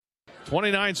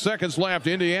29 seconds left.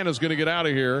 Indiana's going to get out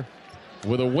of here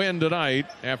with a win tonight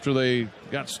after they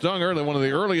got stung early. One of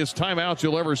the earliest timeouts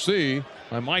you'll ever see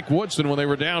by Mike Woodson when they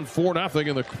were down 4-0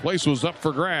 and the place was up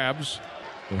for grabs.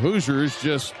 The Hoosiers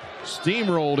just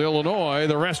steamrolled Illinois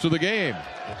the rest of the game.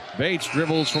 Bates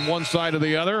dribbles from one side to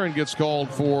the other and gets called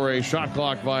for a shot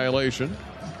clock violation.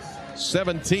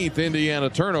 17th Indiana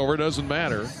turnover, doesn't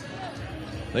matter.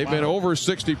 They've been over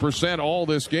 60% all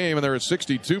this game, and they're at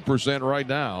 62% right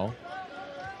now.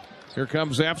 Here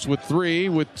comes Epps with 3,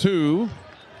 with 2.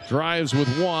 Drives with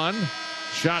 1.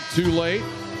 Shot too late.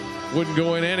 Wouldn't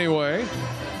go in anyway.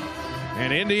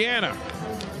 And Indiana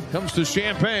comes to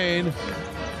Champaign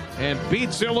and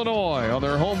beats Illinois on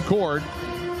their home court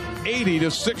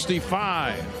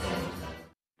 80-65.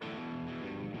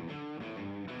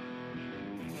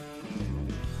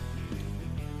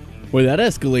 Boy, that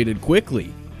escalated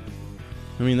quickly.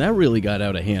 I mean, that really got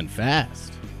out of hand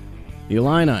fast. The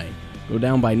Illini go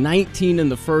down by 19 in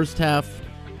the first half,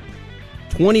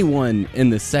 21 in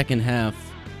the second half.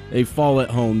 They fall at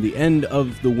home. The end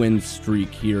of the win streak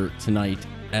here tonight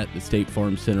at the State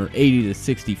Farm Center,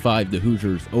 80-65, the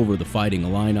Hoosiers over the Fighting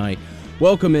Illini.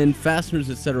 Welcome in, Fasteners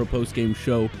Etc. postgame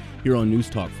show here on News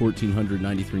Talk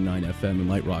 1493.9 FM and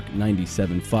Light Rock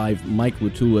 97.5. Mike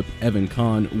LaTulip, Evan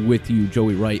Kahn with you,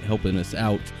 Joey Wright helping us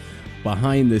out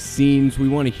behind the scenes. We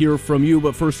want to hear from you,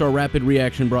 but first our rapid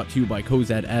reaction brought to you by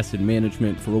Cozad Asset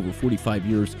Management. For over 45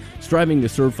 years, striving to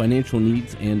serve financial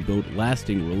needs and build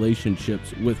lasting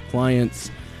relationships with clients.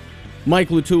 Mike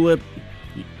LaTulip,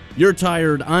 you're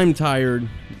tired, I'm tired.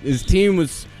 His team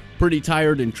was pretty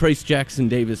tired, and Trace Jackson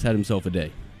Davis had himself a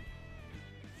day.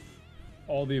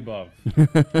 All the above.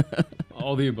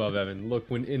 All the above, Evan. Look,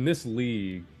 when in this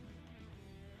league,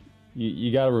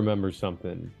 you got to remember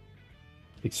something,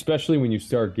 especially when you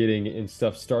start getting and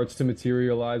stuff starts to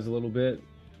materialize a little bit,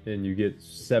 and you get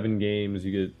 7 games,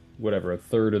 you get whatever, a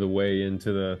third of the way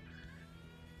into the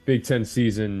Big Ten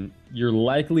season, you're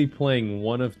likely playing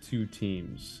one of 2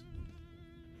 teams.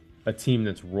 A team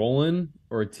that's rolling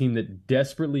or a team that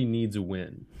desperately needs a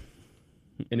win.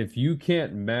 And if you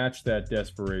can't match that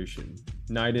desperation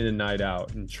night in and night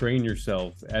out and train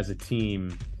yourself as a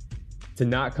team to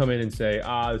not come in and say,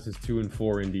 this is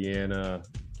 2-4 Indiana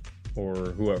or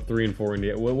whoever, 3-4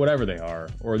 Indiana, whatever they are,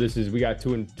 or this is, we got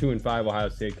 2-5 Ohio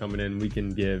State coming in, we can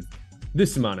give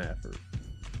this amount of effort,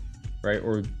 right?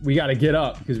 Or we got to get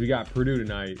up because we got Purdue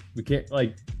tonight. We can't,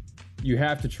 you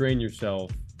have to train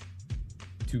yourself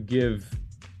to give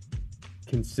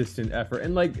consistent effort.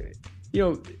 And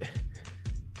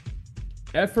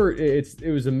effort,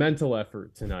 it was a mental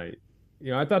effort tonight.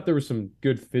 I thought there was some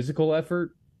good physical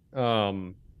effort,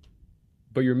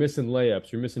 but you're missing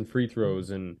layups, you're missing free throws,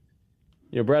 and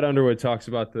Brad Underwood talks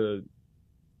about the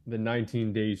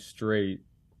 19 days straight.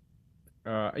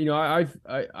 I've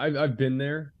been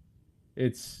there.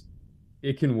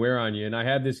 It can wear on you, and I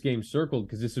had this game circled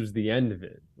because this was the end of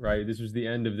it, right? This was the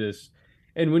end of this.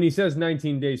 And when he says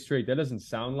 19 days straight, that doesn't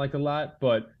sound like a lot,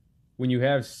 but when you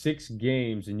have 6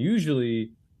 games, and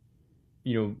usually,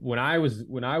 when I was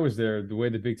there, the way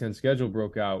the Big Ten schedule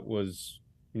broke out was,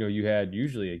 you had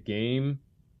usually a game,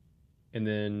 and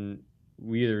then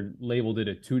we either labeled it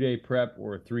a 2-day prep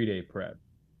or a 3-day prep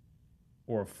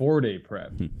or a 4-day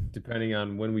prep, depending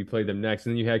on when we played them next.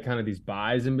 And then you had kind of these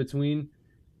buys in between.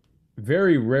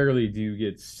 Very rarely do you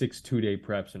get 6 2-day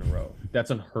preps in a row.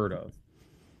 That's unheard of.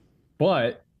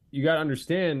 But you got to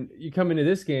understand, you come into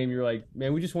this game, you're like,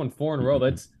 man, we just won 4 in a row.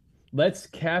 Let's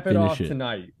cap it off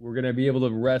tonight. We're going to be able to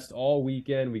rest all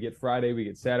weekend. We get Friday, we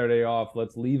get Saturday off.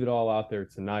 Let's leave it all out there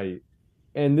tonight.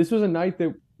 And this was a night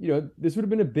that, this would have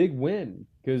been a big win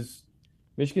because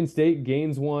Michigan State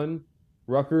gains 1,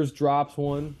 Rutgers drops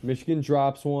 1, Michigan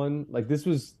drops 1. This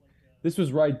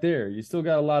was right there. You still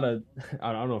got a lot of,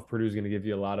 I don't know if Purdue's going to give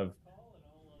you a lot of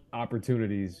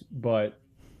opportunities, but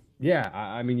yeah,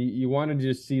 I mean, you want to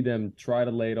just see them try to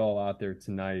lay it all out there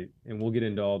tonight, and we'll get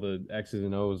into all the X's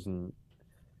and O's and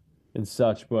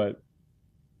such. But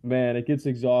man, it gets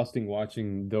exhausting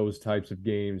watching those types of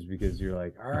games because you're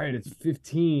like, all right, it's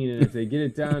 15, and if they get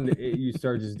it down to 8, you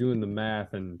start just doing the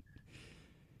math, and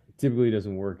it typically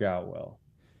doesn't work out well.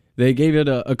 They gave it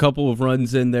a couple of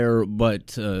runs in there, but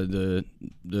the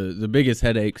biggest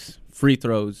headaches, free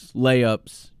throws,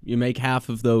 layups. You make half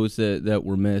of those that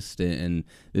were missed, and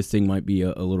this thing might be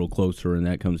a little closer, and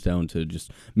that comes down to just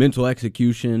mental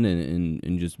execution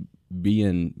and just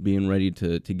being ready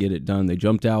to get it done. They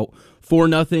jumped out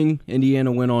 4-0.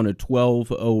 Indiana went on a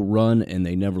 12-0 run, and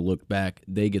they never looked back.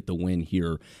 They get the win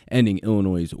here, ending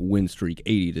Illinois' win streak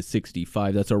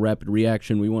 80-65. That's our rapid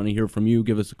reaction. We want to hear from you.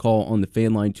 Give us a call on the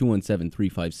fan line,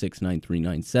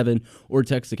 217-356-9397, or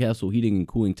text the Castle Heating and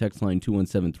Cooling text line,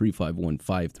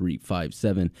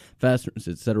 217-351-5357. Fasteners,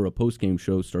 etc. Post-game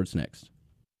show starts next.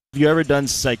 Have you ever done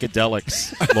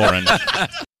psychedelics, Lauren?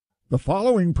 The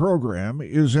following program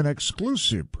is an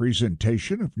exclusive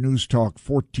presentation of News Talk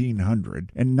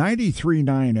 1400 and 93.9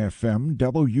 FM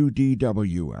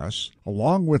WDWS,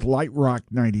 along with Light Rock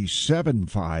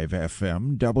 97.5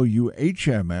 FM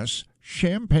WHMS,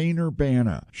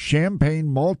 Champaign-Urbana, Champaign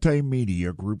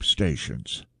Multimedia Group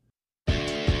stations.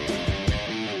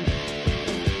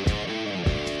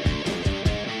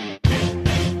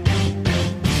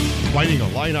 Fighting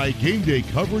Illini game day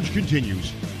coverage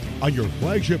continues on your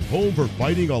flagship home for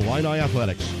Fighting Illini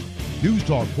athletics. News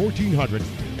Talk 1400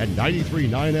 and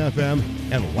 93.9 FM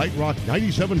and Light Rock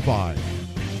 97.5.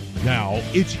 Now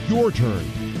it's your turn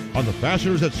on the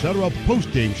Fasteners Etc.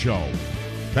 post-game show.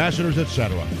 Fasteners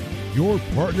Etc., your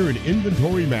partner in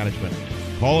inventory management.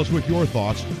 Call us with your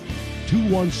thoughts,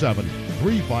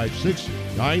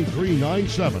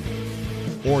 217-356-9397.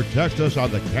 Or text us on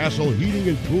the Castle Heating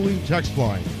and Cooling text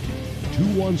line,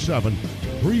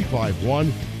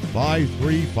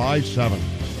 217-351-5357.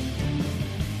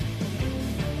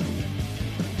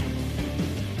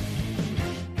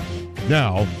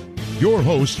 Now, your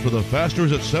hosts for the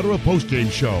Fasteners Etc.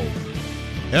 postgame show,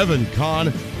 Evan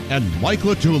Kahn and Mike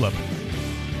LaTulip.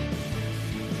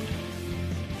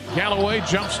 Galloway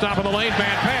jump stop in the lane,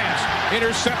 bad pass.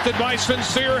 Intercepted by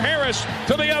Sincere Harris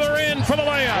to the other end for the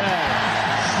layup.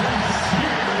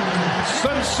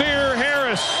 Sincere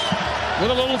Harris with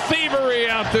a little thievery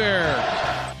out there.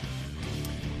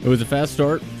 It was a fast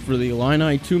start for the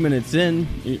Illini. 2 minutes in,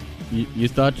 you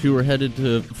thought you were headed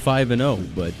to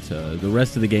 5-0, but the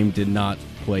rest of the game did not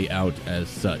play out as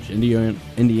such.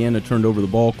 Indiana turned over the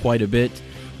ball quite a bit,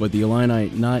 but the Illini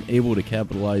not able to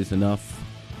capitalize enough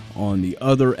on the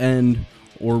other end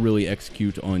or really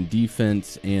execute on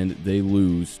defense, and they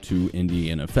lose to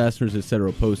Indiana. Fasteners,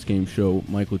 etc. post-game show.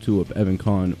 Michael Tulip, Evan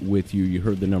Kahn with you. You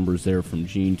heard the numbers there from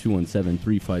Gene.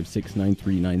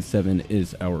 217-356-9397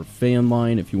 is our fan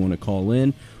line if you want to call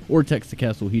in, or text the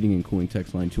Castle Heating and Cooling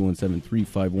text line,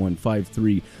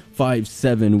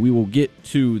 217-351-5357. We will get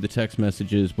to the text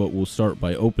messages, but we'll start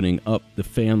by opening up the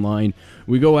fan line.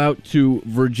 We go out to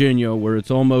Virginia, where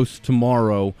it's almost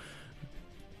tomorrow.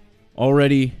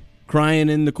 Already crying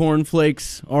in the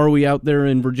cornflakes. Are we out there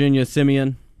in Virginia,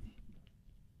 Simeon?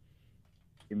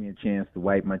 Give me a chance to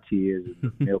wipe my tears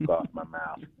and the milk off my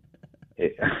mouth.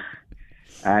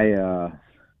 I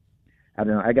don't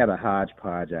know. I got a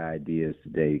hodgepodge of ideas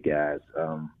today, guys.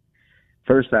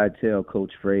 First, I tell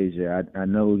Coach Frazier, I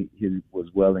know he was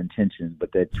well-intentioned,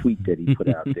 but that tweet that he put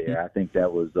out there, I think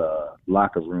that was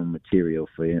locker room material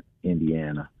for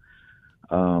Indiana.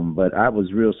 But I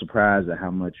was real surprised at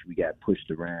how much we got pushed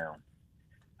around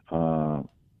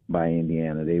by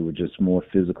Indiana. They were just more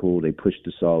physical. They pushed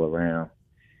us all around.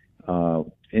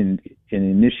 In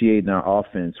initiating our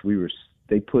offense,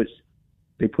 they pushed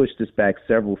us back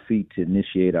several feet to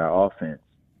initiate our offense.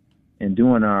 And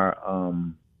during our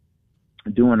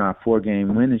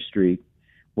 4-game winning streak,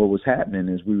 what was happening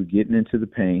is we were getting into the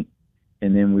paint,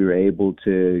 and then we were able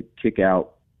to kick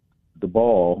out the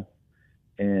ball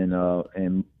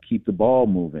and keep the ball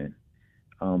moving.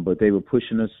 But they were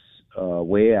pushing us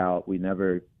way out. We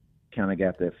never kind of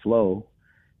got that flow,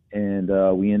 and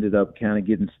we ended up kind of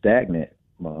getting stagnant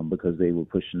because they were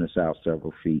pushing us out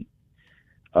several feet.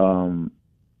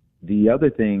 The other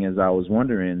thing is, I was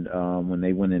wondering when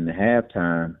they went into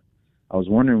halftime, I was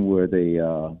wondering were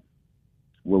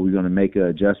we going to make an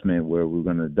adjustment where we're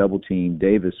going to double team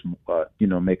Davis,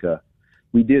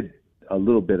 we did a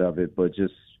little bit of it, but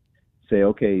just say,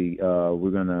 okay,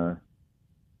 we're going to,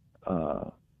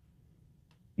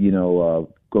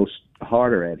 go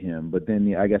harder at him. But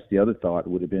then I guess the other thought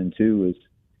would have been too is,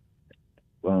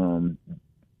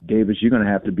 Davis, you're going to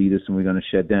have to beat us, and we're going to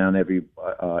shut down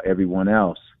everyone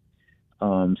else.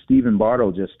 Stephen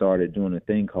Bartle just started doing a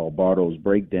thing called Bartle's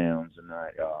Breakdowns, and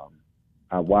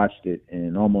I watched it,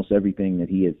 and almost everything that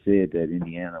he had said that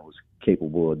Indiana was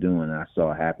capable of doing, I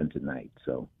saw happen tonight.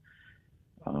 So,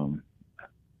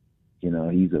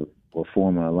 he's a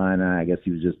former Illini. I guess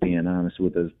he was just being honest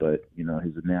with us, but,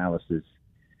 his analysis,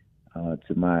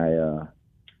 to my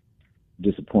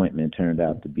disappointment, turned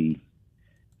out to be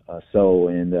so.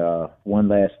 And one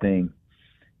last thing,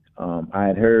 I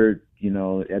had heard,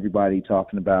 everybody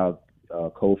talking about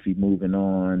Kofi moving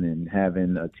on and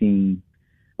having a team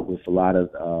with a lot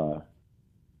of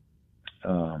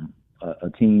a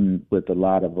team with a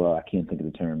lot of I can't think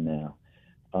of the term now.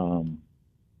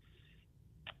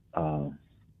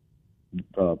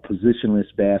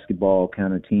 Positionless basketball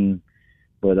kind of team,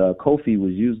 but Kofi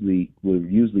would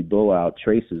usually blow out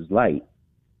Trace's light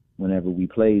whenever we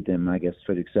played them. I guess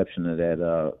for the exception of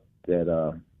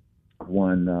that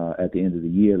one at the end of the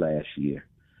year last year.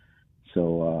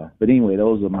 So, but anyway,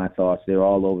 those are my thoughts. They're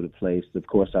all over the place. Of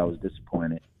course, I was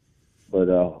disappointed, but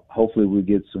hopefully we'll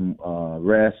get some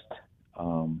rest.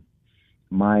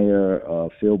 Meyer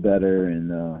feel better,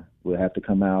 and we'll have to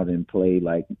come out and play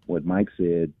like what Mike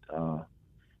said,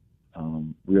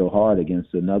 real hard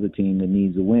against another team that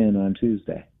needs a win on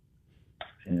Tuesday.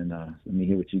 And let me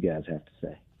hear what you guys have to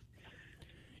say.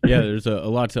 Yeah, there's a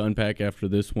lot to unpack after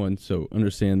this one, so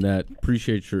understand that.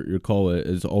 Appreciate your call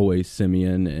as always,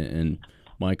 Simeon and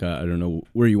Mike. I don't know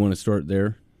where you want to start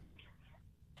there.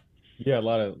 Yeah, a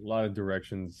lot of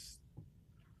directions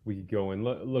we could go in.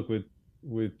 Look,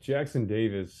 with Jackson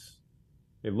Davis,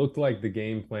 it looked like the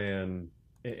game plan,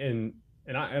 and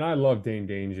I love Dane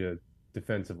Danger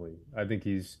defensively. I think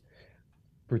he's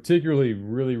particularly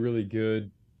really, really good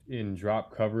in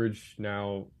drop coverage.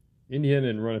 Now, Indiana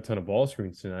didn't run a ton of ball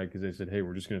screens tonight because they said, hey,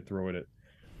 we're just going to throw it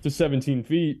to 17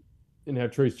 feet and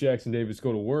have Trace Jackson Davis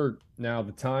go to work. Now,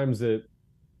 the times that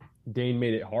Dane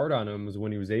made it hard on him was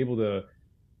when he was able to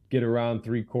get around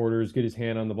three quarters, get his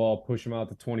hand on the ball, push him out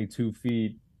to 22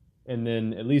 feet. And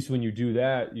then at least when you do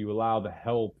that, you allow the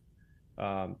help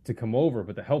to come over.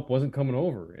 But the help wasn't coming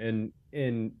over. And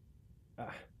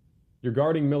you're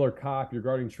guarding Miller Kopp, you're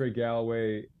guarding Trey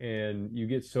Galloway, and you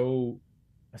get so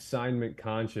assignment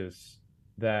conscious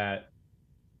that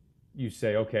you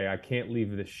say, okay, I can't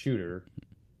leave this shooter.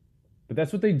 But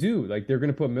that's what they do. Like, they're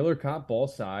going to put Miller Kopp ball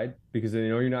side because they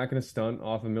know you're not going to stunt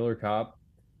off of Miller Kopp.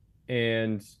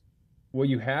 And what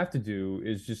you have to do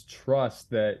is just trust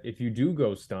that if you do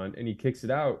go stunt and he kicks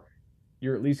it out,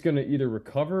 you're at least going to either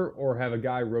recover or have a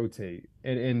guy rotate.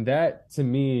 And that, to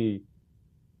me,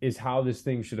 is how this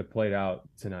thing should have played out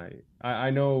tonight. I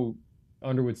know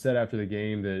Underwood said after the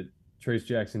game that Trace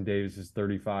Jackson Davis's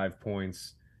 35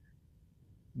 points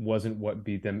wasn't what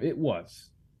beat them. It was.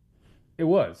 It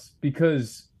was,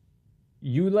 because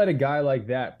you let a guy like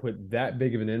that put that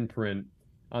big of an imprint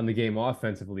on the game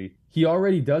offensively. He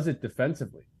already does it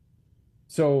defensively.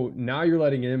 So now you're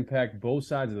letting it impact both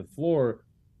sides of the floor.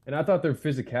 And I thought their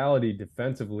physicality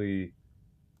defensively,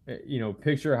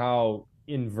 picture how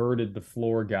inverted the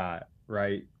floor got,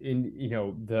 right?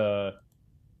 The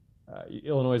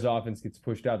Illinois' offense gets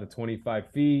pushed out to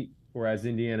 25 feet, whereas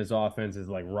Indiana's offense is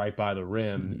like right by the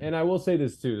rim. And I will say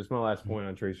this too, this is my last point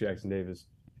on Trace Jackson Davis,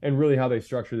 and really how they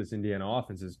structure this Indiana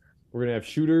offense is we're going to have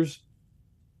shooters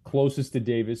closest to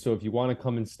Davis. So if you want to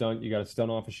come and stunt, you got to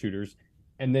stunt off of shooters.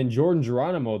 And then Jordan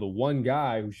Geronimo, the one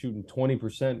guy who's shooting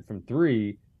 20% from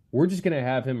three, we're just going to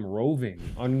have him roving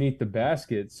underneath the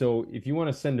basket. So if you want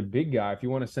to send a big guy, if you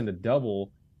want to send a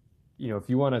double, if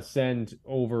you want to send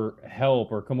over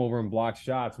help or come over and block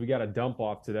shots, we got to dump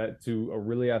off to a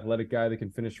really athletic guy that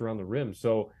can finish around the rim.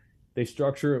 So they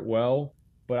structure it well,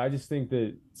 but I just think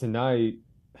that tonight,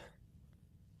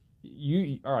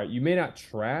 you may not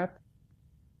trap,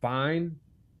 fine,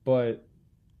 but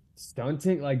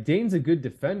stunting, like Dane's a good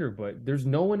defender, but there's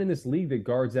no one in this league that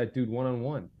guards that dude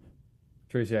one-on-one,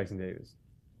 Trace Jackson Davis.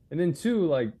 And then two,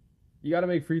 like, you got to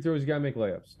make free throws, you got to make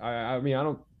layups.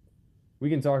 We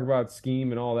can talk about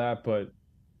scheme and all that, but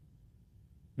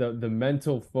the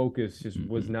mental focus just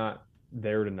was not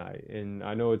there tonight. And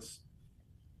I know it's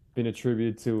been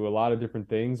attributed to a lot of different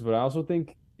things, but I also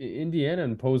think Indiana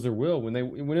imposed their will. When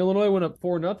Illinois went up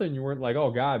 4-0, you weren't like,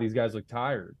 oh God, these guys look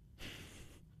tired.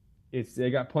 They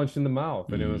got punched in the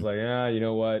mouth, and it was like, you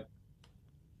know what?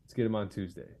 Let's get them on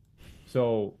Tuesday.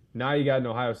 So now you got an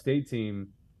Ohio State team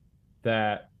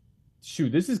that,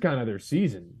 this is kind of their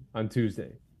season on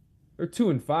Tuesday. They're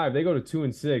 2-5. They go to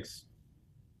 2-6.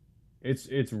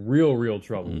 It's real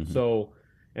trouble. So,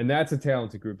 and that's a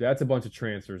talented group. That's a bunch of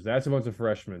transfers. That's a bunch of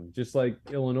freshmen, just like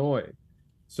Illinois.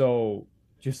 So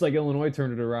just like Illinois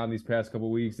turned it around these past couple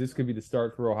of weeks, this could be the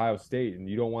start for Ohio State, and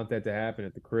you don't want that to happen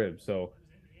at the crib. So,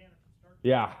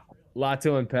 yeah, a lot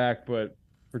to unpack, but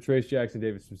for Trace Jackson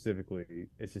Davis specifically,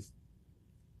 it's just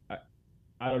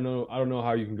I don't know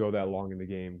how you can go that long in the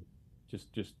game.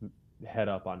 Just head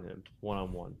up on him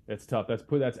one-on-one. It's tough.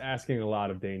 That's asking a lot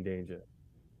of Dane Danger.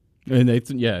 And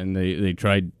they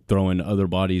tried throwing other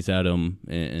bodies at him,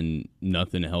 and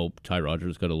nothing helped. Ty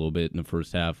Rogers got a little bit in the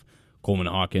first half. Coleman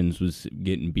Hawkins was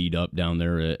getting beat up down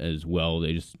there as well.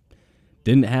 They just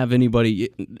Didn't have anybody.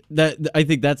 That I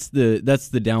think that's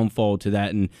the downfall to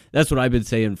that, and that's what I've been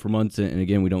saying for months. And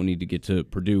again, we don't need to get to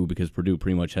Purdue because Purdue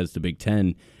pretty much has the Big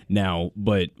Ten now.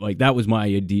 But like that was my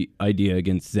idea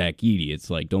against Zach Edey.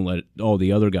 It's like don't let all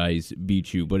the other guys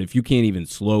beat you. But if you can't even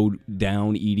slow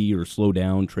down Edey or slow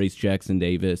down Trace Jackson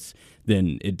Davis,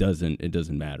 then it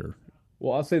doesn't matter.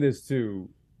 Well, I'll say this too.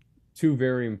 Two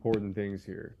very important things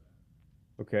here.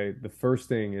 Okay, the first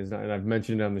thing is, and I've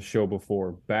mentioned it on the show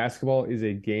before, basketball is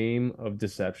a game of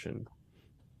deception.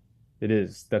 It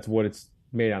is. That's what it's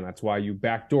made on. That's why you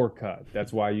backdoor cut.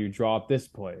 That's why you draw up this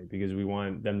play, because we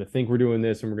want them to think we're doing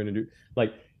this and we're going to do –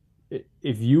 like,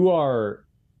 if you are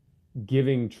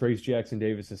giving Trace Jackson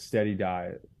Davis a steady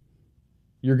diet,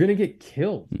 you're going to get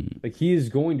killed. Like, he is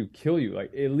going to kill you.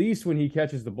 Like, at least when he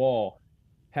catches the ball,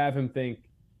 have him think,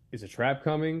 is a trap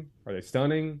coming? Are they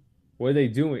stunning? What are they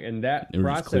doing? And that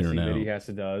processing that he has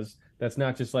to does, that's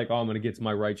not just like, oh, I'm going to get to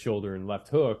my right shoulder and left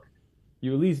hook.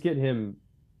 You at least get him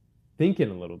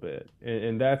thinking a little bit.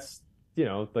 And that's, you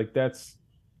know, like that's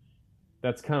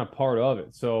kind of part of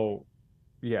it. So,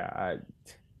 yeah,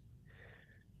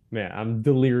 I'm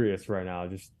delirious right now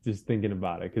just thinking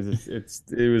about it because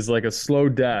it was like a slow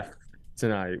death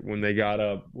tonight when they got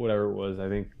up, whatever it was, I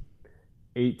think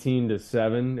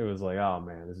 18-7. It was like, oh,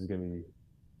 man, this is going to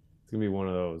be one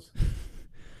of those.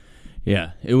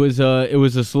 Yeah, it was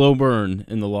a slow burn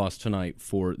in the loss tonight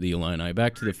for the Illini.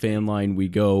 Back to the fan line we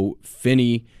go.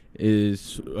 Finney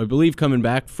is, I believe, coming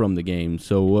back from the game.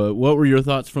 So what were your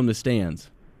thoughts from the stands?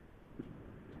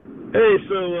 Hey,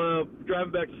 so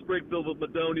driving back to Springfield with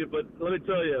Madonia, but let me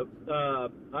tell you,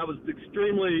 I was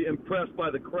extremely impressed by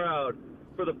the crowd.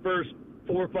 For the first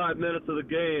 4 or 5 minutes of the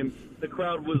game, the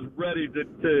crowd was ready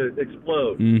to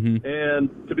explode. Mm-hmm.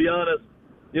 And to be honest,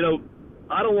 you know,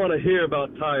 I don't want to hear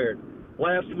about tired.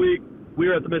 Last week, we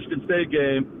were at the Michigan State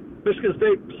game. Michigan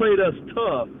State played us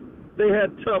tough. They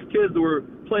had tough kids that were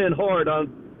playing hard on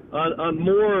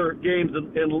more games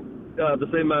in the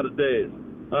same amount of days.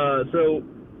 So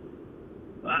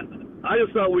I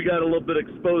just thought we got a little bit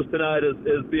exposed tonight as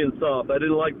being soft. I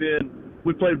didn't like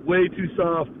we played way too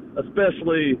soft,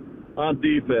 especially on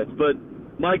defense. But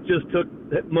Mike just took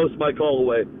most of my call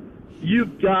away. You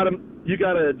got to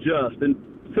adjust. And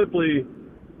simply,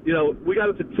 you know, we got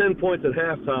up to 10 points at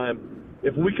halftime.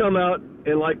 If we come out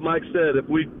and, like Mike said, if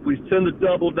we tend to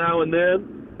double now and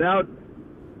then, now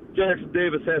Jackson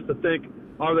Davis has to think,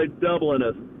 are they doubling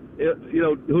us? You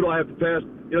know, who do I have to pass?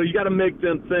 You know, you got to make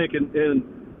them think. And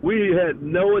we had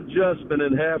no adjustment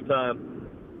in halftime.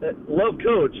 Love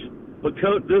Coach, but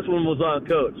Coach, this one was on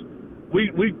Coach.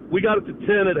 We got up to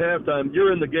 10 at halftime.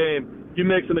 You're in the game. You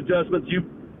make some adjustments. You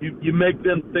make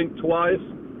them think twice.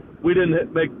 We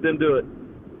didn't make them do it.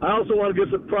 I also want to give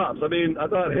some props. I mean, I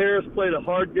thought Harris played a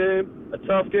hard game, a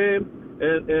tough game,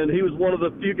 and he was one of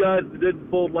the few guys that didn't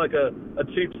fold like a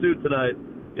cheap suit tonight.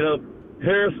 You know,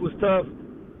 Harris was tough.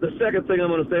 The second thing I'm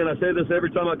going to say, and I say this every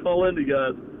time I call into you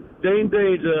guys, Dane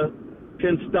Danger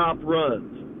can stop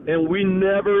runs, and we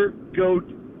never go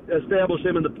establish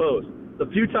him in the post. The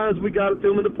few times we got it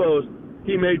to him in the post,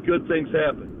 he made good things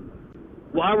happen.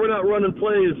 Why we're not running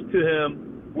plays to him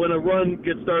when a run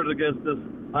gets started against us,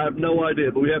 I have no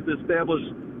idea. But we have to establish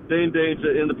Dane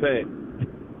Danger in the paint.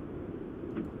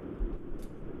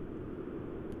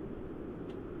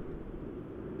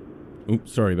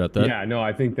 Oops, sorry about that. Yeah, no,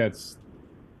 I think that's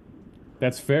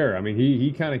fair. I mean,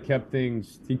 he kind of kept them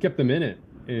in it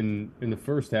in the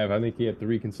first half. I think he had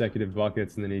 3 consecutive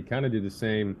buckets, and then he kind of did the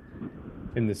same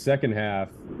in the second half.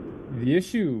 The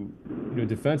issue, you know,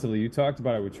 defensively, you talked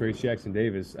about it with Trace Jackson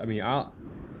Davis. I mean, I'll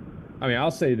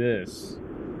say this.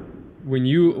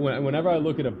 Whenever I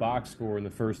look at a box score in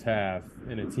the first half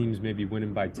and a team's maybe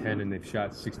winning by 10 and they've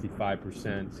shot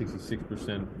 65%,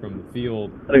 66% from the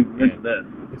field, I think that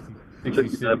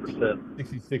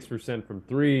 66% from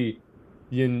 3,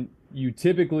 you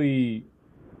typically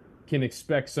can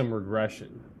expect some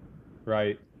regression,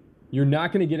 right? You're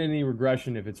not going to get any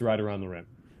regression if it's right around the rim.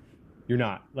 You're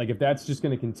not. Like, if that's just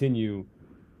going to continue,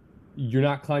 you're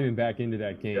not climbing back into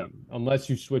that game unless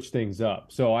you switch things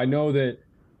up. So I know that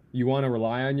you want to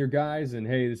rely on your guys and,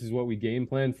 hey, this is what we game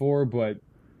plan for, but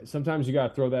sometimes you got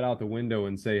to throw that out the window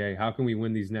and say, hey, how can we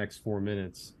win these next 4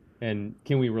 minutes? And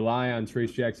can we rely on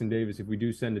Trace Jackson Davis if we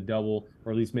do send a double,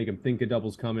 or at least make him think a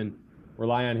double's coming,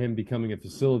 rely on him becoming a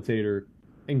facilitator?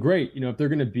 And great, you know, if they're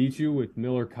going to beat you with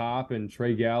Miller Kopp and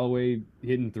Trey Galloway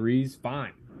hitting threes,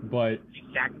 fine. But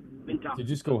to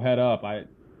just go head up, I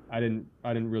didn't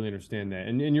really understand that.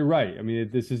 And you're right. I mean,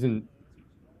 this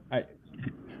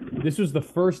was the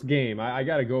first game. I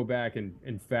got to go back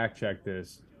and fact check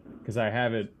this because I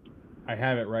have it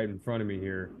right in front of me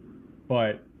here.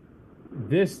 But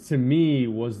this to me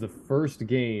was the first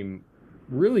game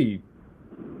really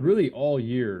all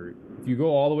year. If you go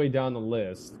all the way down the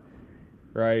list,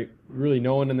 right? Really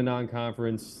no one in the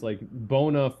non-conference, like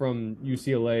Bona from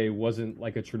UCLA wasn't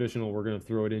like a traditional, we're going to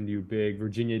throw it into you big.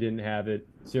 Virginia didn't have it.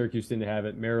 Syracuse didn't have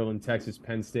it. Maryland, Texas,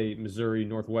 Penn State, Missouri,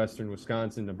 Northwestern,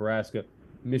 Wisconsin, Nebraska,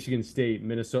 Michigan State,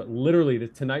 Minnesota. Literally,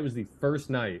 tonight was the first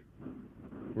night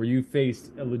where you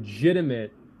faced a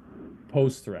legitimate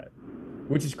post threat,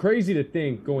 which is crazy to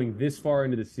think going this far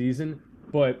into the season.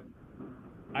 But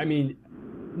I mean,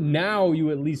 now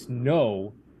you at least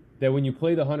know that when you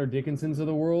play the Hunter Dickinsons of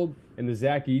the world and the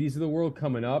Zach Edey's of the world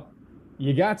coming up,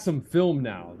 you got some film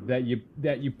now that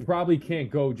you probably can't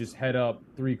go just head up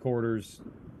 3 quarters.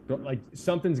 Like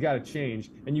something's got to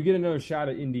change, and you get another shot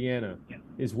at Indiana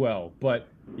as well. But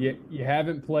you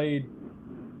haven't played.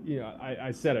 You know,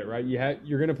 I said it right.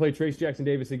 You're going to play Trace Jackson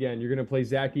Davis again. You're going to play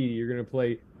Zach Edey. You're going to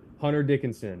play Hunter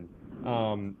Dickinson,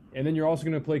 and then you're also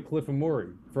going to play Cliff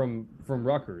Amuri from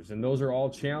Rutgers, and those are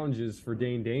all challenges for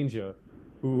Dane Dainja,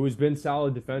 who's been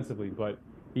solid defensively, but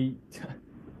he's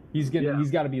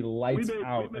got to be lights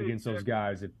out against those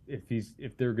guys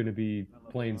if they're going to be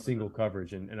playing single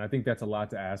coverage, and I think that's a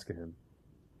lot to ask of him.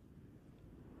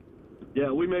 Yeah,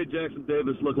 we made Jackson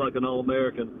Davis look like an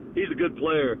All-American. He's a good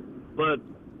player, but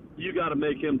you got to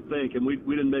make him think, and we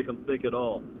didn't make him think at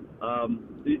all. And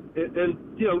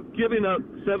you know, giving up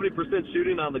 70%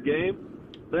 shooting on the game,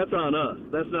 that's on us.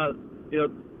 That's not, you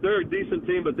know, they're a decent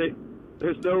team, but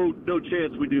there's no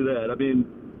chance we do that. I mean,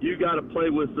 you got to play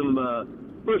with some.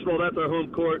 First of all, that's our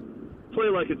home court. Play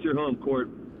like it's your home court.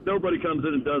 Nobody comes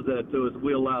in and does that to us.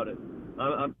 We allowed it.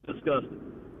 I'm disgusted.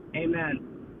 Amen.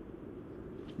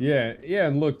 Yeah,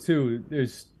 and look too.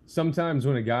 There's sometimes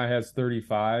when a guy has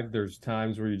 35, there's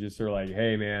times where you just are like,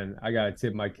 "Hey, man, I gotta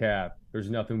tip my cap. There's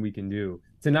nothing we can do."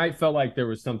 Tonight felt like there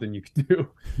was something you could do.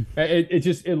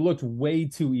 It looked way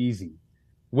too easy.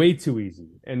 Way too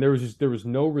easy. And there was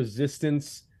no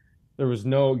resistance. There was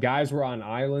no guys were on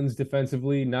islands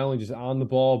defensively, not only just on the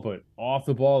ball, but off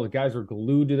the ball. The guys were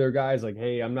glued to their guys like,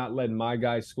 hey, I'm not letting my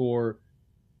guy score.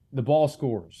 The ball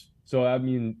scores. So, I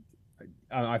mean,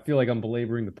 I feel like I'm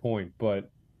belaboring the point,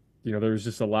 but, you know, there was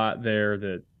just a lot there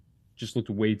that just looked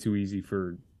way too easy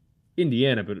for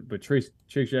Indiana, but Trace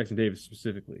Jackson Davis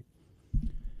specifically.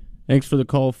 Thanks for the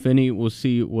call, Finney. We'll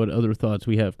see what other thoughts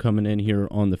we have coming in here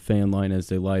on the fan line as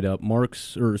they light up.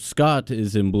 Scott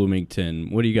is in Bloomington.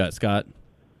 What do you got, Scott?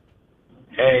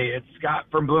 Hey, it's Scott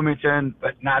from Bloomington,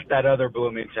 but not that other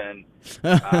Bloomington.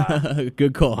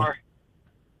 Good call.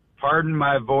 Pardon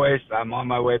my voice. I'm on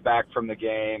my way back from the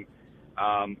game.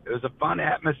 It was a fun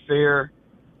atmosphere,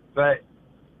 but,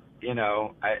 you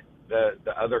know, the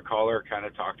other caller kind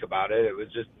of talked about it. It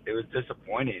was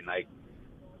disappointing. Like,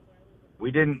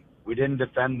 we didn't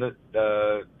defend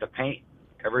the paint.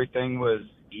 Everything was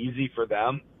easy for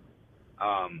them.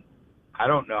 I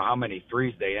don't know how many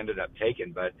threes they ended up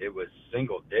taking, but it was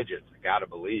single digits, I gotta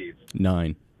believe.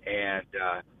 9. And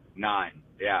 9,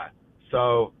 yeah.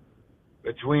 So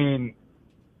between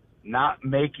not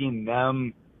making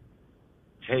them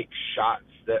take shots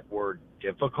that were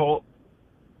difficult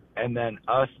and then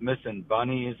us missing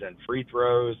bunnies and free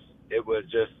throws, it was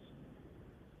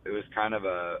kind of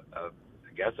a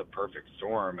perfect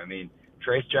storm. I mean,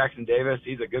 Trace Jackson Davis,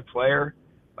 he's a good player.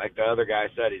 Like the other guy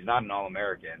said, he's not an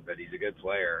All-American, but he's a good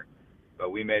player.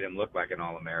 But we made him look like an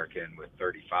All-American with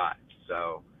 35.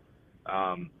 So,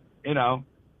 you know,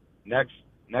 next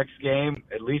game,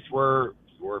 at least we're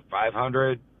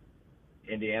 500.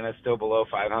 Indiana's still below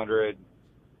 500.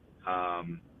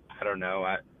 I don't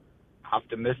know.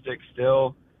 Optimistic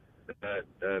still.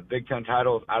 The Big Ten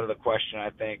title is out of the question,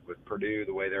 I think, with Purdue,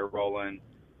 the way they're rolling.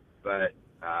 But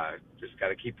just got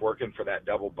to keep working for that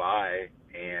double bye.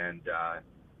 And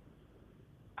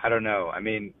I don't know. I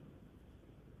mean,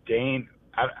 Dane,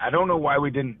 I don't know why we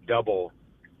didn't double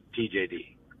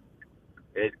TJD.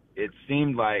 It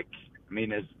seemed like, I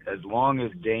mean, as long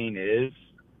as Dane is,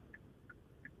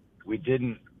 we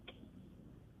didn't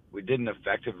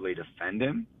effectively defend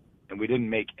him, and we didn't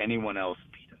make anyone else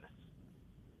beat us.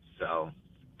 So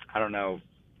I don't know,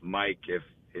 Mike, if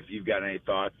you've got any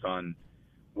thoughts on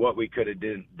what we could have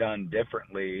done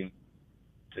differently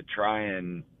to try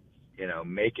and, you know,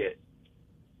 make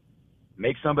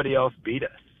somebody else beat us.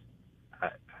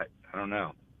 I don't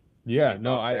know. Yeah,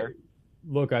 no,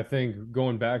 I think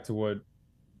going back to what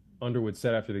Underwood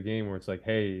said after the game, where it's like,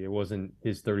 hey, it wasn't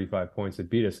his 35 points that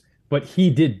beat us, but he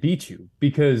did beat you,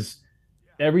 because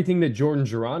everything that Jordan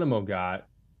Geronimo got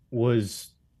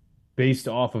was based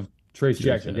off of Trace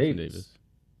Jackson Davis.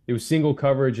 It was single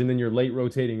coverage, and then you're late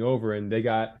rotating over, and they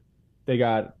got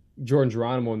Jordan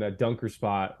Geronimo in that dunker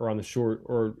spot or on the short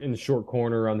or in the short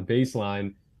corner on the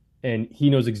baseline, and he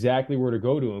knows exactly where to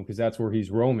go to him because that's where he's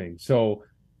roaming. So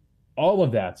all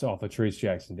of that's off of Trayce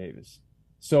Jackson-Davis.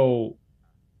 So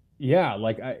yeah,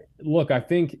 like I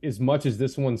think as much as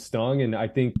this one stung, and I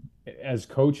think as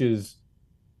coaches,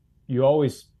 you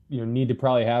always need to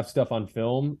probably have stuff on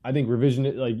film. I think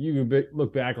you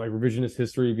look back like revisionist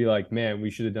history, be like, man, we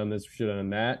should have done this, we should have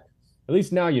done that. At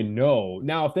least now you know.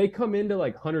 Now, if they come into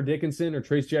like Hunter Dickinson or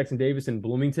Trayce Jackson-Davis in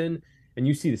Bloomington and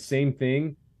you see the same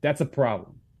thing, that's a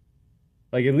problem.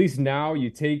 Like at least now you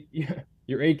take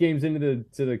you're 8 games into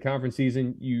the conference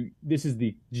season. This is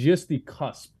just the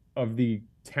cusp of the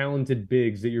talented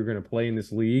bigs that you're going to play in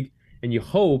this league, and you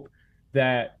hope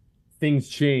that things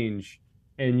change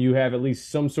and you have at least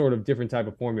some sort of different type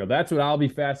of formula. That's what I'll be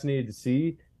fascinated to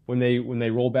see when they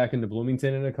roll back into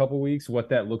Bloomington in a couple weeks, what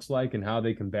that looks like and how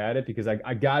they combat it, because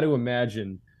I got to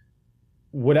imagine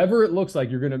whatever it looks like,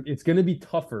 it's going to be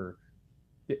tougher.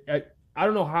 I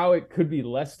don't know how it could be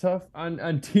less tough on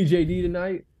TJD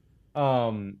tonight,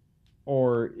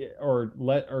 or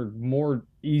more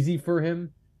easy for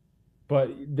him, but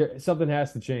something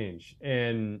has to change.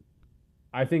 And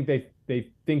I think they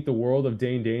think the world of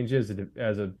Dane Dainja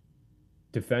as a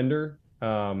defender.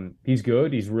 He's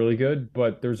good. He's really good.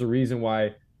 But there's a reason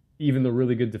why even the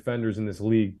really good defenders in this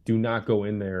league do not go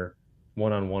in there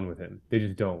one-on-one with him. They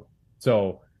just don't.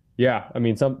 So, yeah, I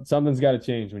mean, something's got to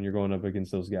change when you're going up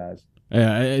against those guys.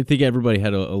 Yeah, I think everybody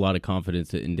had a lot of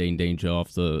confidence in Dane Dainja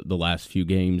off the last few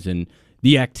games, and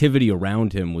the activity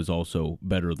around him was also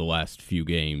better the last few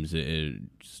games.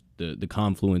 Just the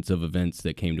confluence of events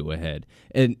that came to a head.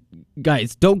 And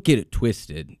guys, don't get it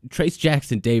twisted. Trayce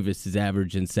Jackson-Davis is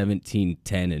averaging 17,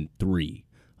 10, and 3.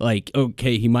 Like,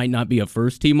 okay, he might not be a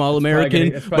first-team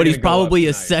All-American, but he's probably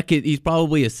a second. He's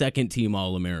probably a second-team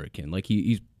All-American. Like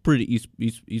he's pretty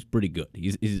good.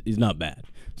 He's not bad.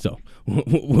 So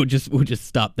we'll just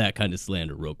stop that kind of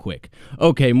slander real quick.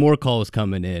 Okay, more calls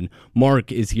coming in.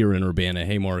 Mark is here in Urbana.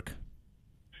 Hey, Mark.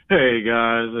 Hey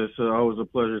guys, it's always a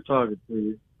pleasure talking to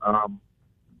you.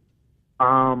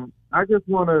 I just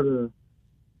wanted to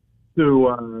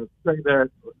say that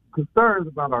concerns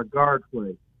about our guard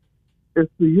play.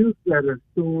 It's the youth that is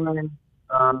showing.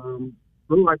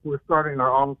 Look like we're starting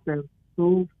our offense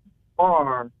so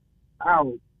far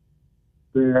out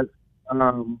that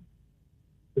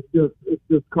it's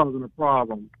just causing a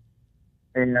problem,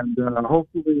 and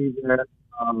hopefully that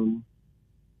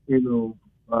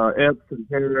Epps and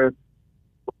Harris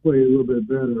will play a little bit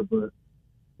better. But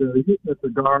the youth at the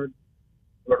guard,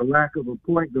 or the lack of a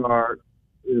point guard,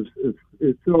 is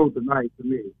showed tonight to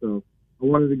me. So I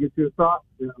wanted to get your thoughts.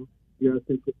 I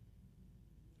think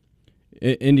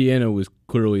Indiana was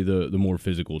clearly the more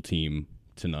physical team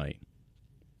tonight.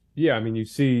 Yeah, I mean, you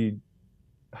see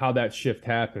how that shift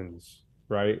happens,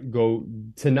 right?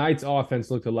 Tonight's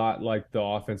offense looked a lot like the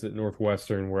offense at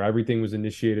Northwestern, where everything was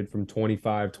initiated from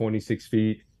 25, 26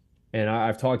 feet. And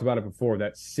I've talked about it before,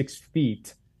 that 6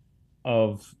 feet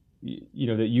of, that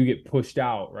you get pushed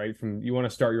out, right? You want to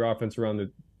start your offense around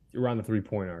the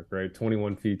 3-point arc, right?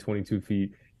 21 feet, 22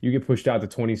 feet. You get pushed out to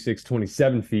 26,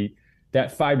 27 feet.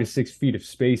 That 5 to 6 feet of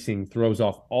spacing throws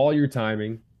off all your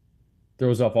timing,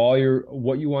 throws off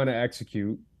what you want to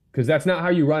execute, because that's not how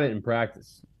you run it in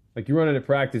practice. Like, you run it in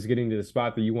practice getting to the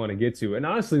spot that you want to get to. And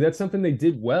honestly, that's something they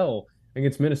did well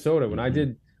against Minnesota. When I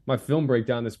did my film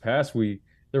breakdown this past week,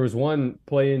 there was one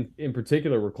play in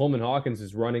particular where Coleman Hawkins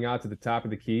is running out to the top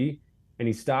of the key, and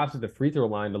he stops at the free throw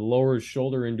line to lower his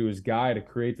shoulder into his guy to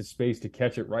create the space to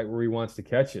catch it right where he wants to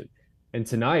catch it. And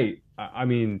tonight, I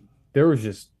mean, there was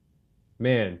just,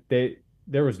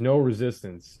 there was no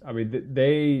resistance. I mean,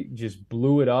 they just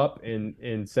blew it up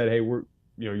and said, hey,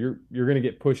 you're going to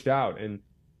get pushed out. And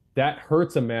that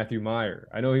hurts a Matthew Meyer.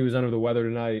 I know he was under the weather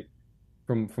tonight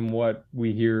from what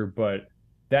we hear, but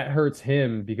that hurts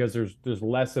him because there's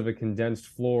less of a condensed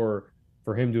floor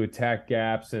for him to attack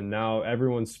gaps. And now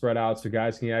everyone's spread out so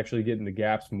guys can actually get in the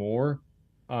gaps more.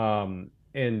 And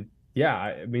yeah,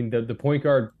 I mean, the point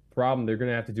guard problem, they're going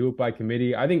to have to do it by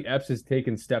committee. I think Epps has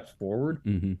taken steps forward.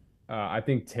 Mm-hmm. I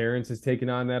think Terrence has taken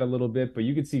on that a little bit, but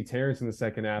you could see Terrence in the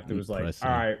second half that was like, all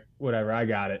right, whatever, I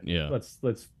got it. Yeah.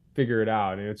 Let's figure it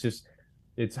out. And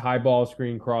it's high ball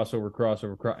screen,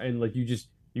 crossover, and like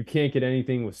you can't get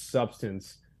anything with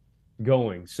substance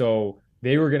going. So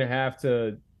they were going to have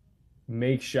to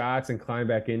make shots and climb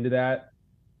back into that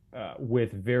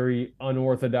with very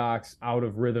unorthodox, out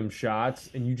of rhythm shots,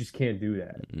 and you just can't do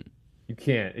that. Mm-hmm. You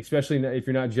can't, especially if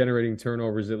you're not generating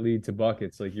turnovers that lead to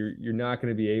buckets. Like you're not going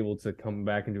to be able to come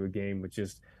back into a game with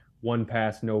just one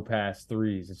pass, no pass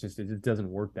threes. It just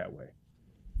doesn't work that way.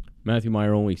 Matthew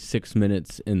Meyer only 6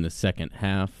 minutes in the second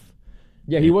half.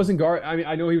 Yeah, he wasn't guard. I mean,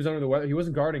 I know he was under the weather. He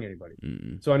wasn't guarding anybody.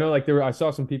 So I know, like, I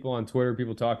saw some people on Twitter,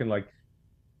 people talking like,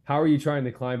 how are you trying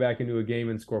to climb back into a game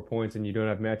and score points and you don't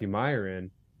have Matthew Meyer in?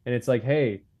 And it's like,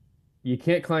 hey, you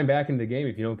can't climb back into the game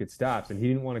if you don't get stops. And he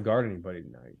didn't want to guard anybody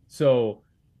tonight. So,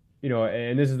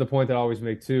 and this is the point that I always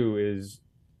make too, is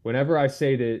whenever I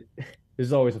say that, this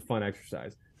is always a fun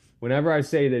exercise. Whenever I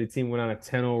say that a team went on a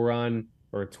 10-0 run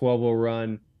or a 12-0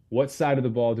 run, what side of the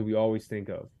ball do we always think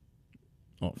of?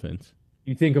 Offense.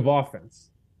 You think of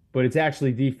offense, but it's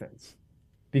actually defense.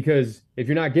 Because if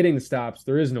you're not getting the stops,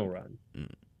 there is no run.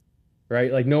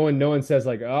 Right? Like no one says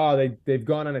like, oh, they've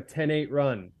gone on a 10-8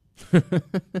 run.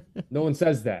 No one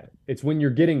says that. It's when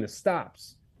you're getting the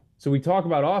stops. So we talk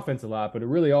about offense a lot, but it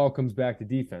really all comes back to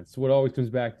defense. It's what it always comes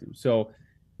back to. So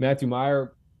Matthew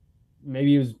Meyer,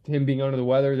 maybe it was him being under the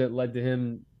weather that led to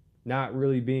him not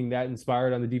really being that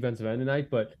inspired on the defensive end tonight.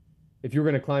 But if you're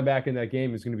going to climb back in that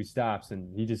game, it's going to be stops,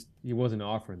 and he wasn't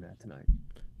offering that tonight.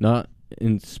 Not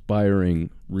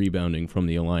inspiring rebounding from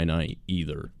the Illini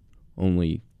either.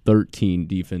 Only 13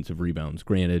 defensive rebounds.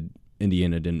 Granted,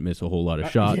 Indiana didn't miss a whole lot of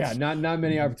shots. Yeah, not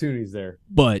many opportunities there.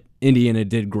 But Indiana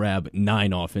did grab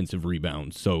 9 offensive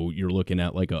rebounds, so you're looking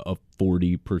at like a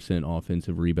 40%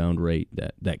 offensive rebound rate.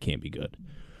 That can't be good.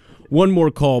 One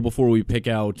more call before we pick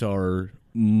out our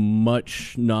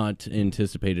much not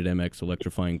anticipated MX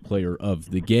electrifying player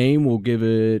of the game. We'll give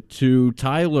it to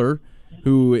Tyler,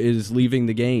 who is leaving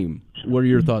the game. What are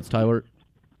your thoughts, Tyler?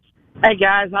 Hey,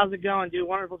 guys. How's it going? Do a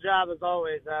wonderful job, as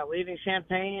always. Leaving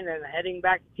Champaign and heading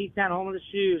back to T-Town, home of the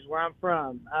Shoes, where I'm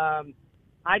from.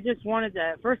 I just wanted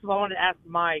to, first of all, I wanted to ask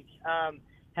Mike,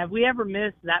 have we ever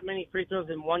missed that many free throws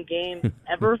in one game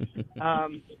ever?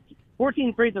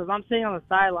 14 free throws. I'm sitting on the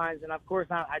sidelines, and, of course,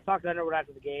 I talked to Underwood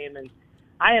after the game, and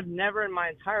I have never in my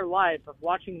entire life of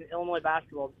watching Illinois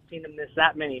basketball seen them miss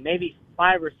that many. Maybe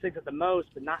 5 or 6 at the most,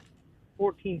 but not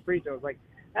 14 free throws. Like,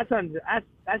 that's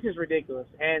just ridiculous.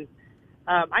 And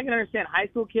I can understand high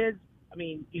school kids. I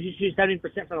mean, you just shoot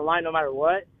 70% from the line no matter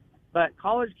what. But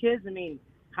college kids, I mean,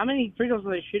 how many free throws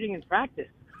are they shooting in practice?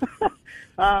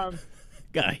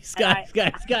 Guys.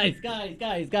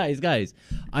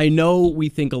 I know we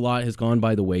think a lot has gone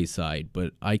by the wayside,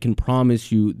 but I can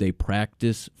promise you they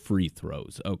practice free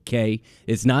throws, okay?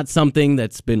 It's not something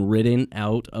that's been written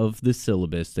out of the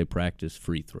syllabus. They practice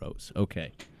free throws,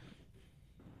 okay?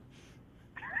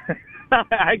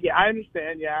 I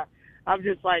understand, yeah. I'm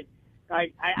just like,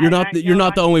 you're not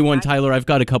the only one, Tyler. I've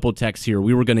got a couple texts here.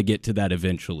 We were going to get to that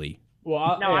eventually.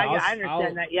 Well, I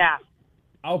understand that, yeah.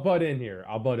 I'll butt in here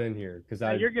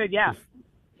because you're good, yeah.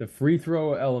 The free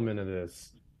throw element of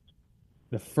this,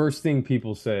 the first thing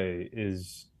people say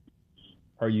is,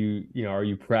 are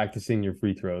you practicing your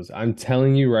free throws? I'm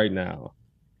telling you right now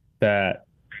that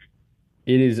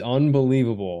it is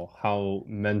unbelievable how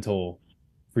mental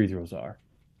free throws are.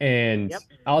 And yep.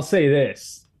 I'll say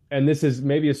this, and this is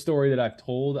maybe a story that I've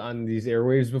told on these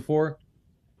airwaves before.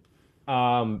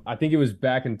 I think it was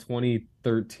back in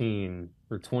 2013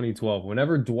 or 2012,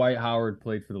 whenever Dwight Howard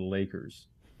played for the Lakers.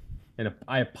 And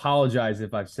I apologize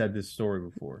if I've said this story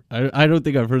before. I don't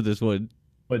think I've heard this one.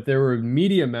 But there were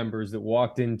media members that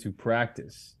walked into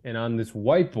practice, and on this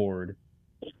whiteboard,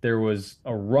 there was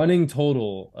a running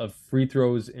total of free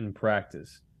throws in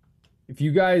practice. If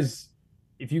you guys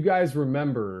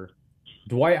remember,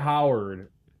 Dwight Howard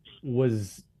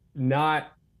was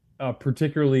not a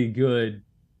particularly good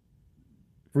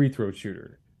free throw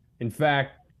shooter. In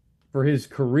fact, for his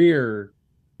career,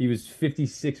 he was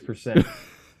 56%,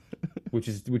 which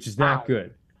is not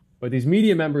good. But these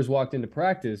media members walked into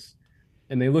practice,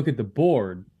 and they look at the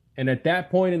board, and at that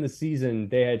point in the season,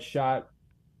 they had shot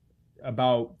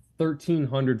about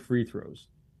 1,300 free throws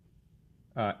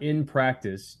in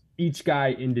practice. Each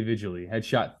guy individually had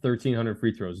shot 1,300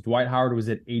 free throws. Dwight Howard was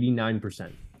at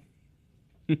 89%.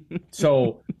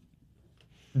 So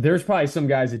there's probably some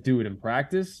guys that do it in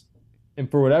practice,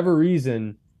 and for whatever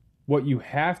reason, what you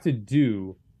have to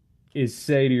do is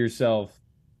say to yourself,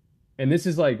 and this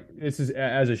is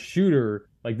as a shooter,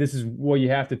 like this is what you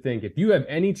have to think. If you have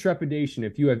any trepidation,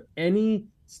 if you have any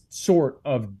sort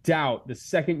of doubt, the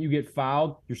second you get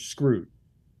fouled, you're screwed.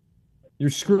 You're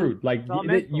screwed. Like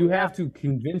you have to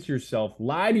convince yourself,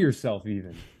 lie to yourself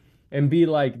even, and be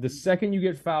like, the second you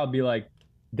get fouled, be like,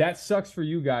 that sucks for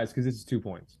you guys because it's 2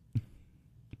 points.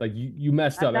 Like you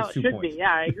messed up. That's 2 points. Be.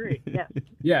 Yeah, I agree. Yeah.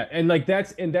 Yeah, and like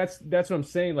that's what I'm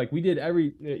saying. Like we did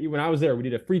when I was there, we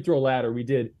did a free throw ladder. We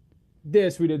did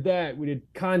this, we did that, we did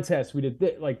contests, we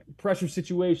did like pressure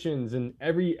situations, and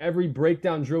every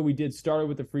breakdown drill we did started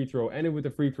with the free throw, ended with the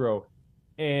free throw.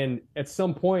 And at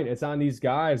some point, it's on these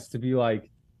guys to be like,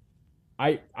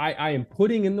 I am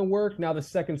putting in the work. Now the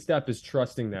second step is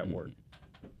trusting that work.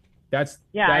 That's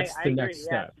the next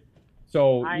step.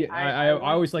 So I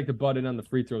always like to butt in on the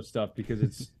free throw stuff because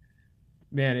it's,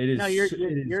 man, it is. No, you're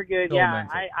good. So yeah,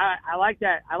 I like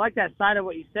that. I like that side of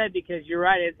what you said because you're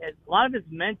right. A lot of it's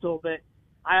mental, but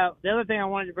the other thing I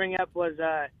wanted to bring up was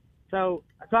so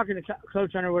I was talking to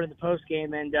Coach Underwood in the post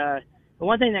game, and the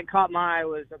one thing that caught my eye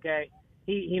was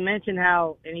he mentioned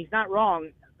how, and he's not wrong.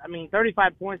 I mean,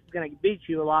 35 points is going to beat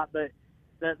you a lot, but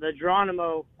the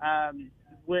Geronimo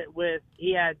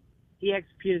he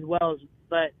executed well,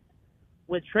 but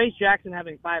with Trayce Jackson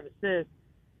having 5 assists,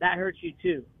 that hurts you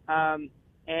too. And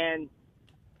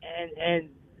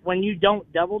when you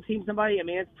don't double team somebody, I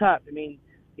mean, it's tough. I mean,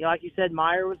 like you said,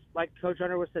 like Coach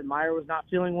Underwood said, Meyer was not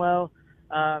feeling well.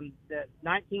 The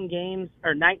 19 days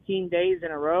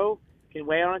in a row can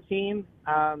weigh on a team.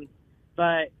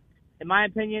 But in my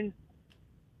opinion,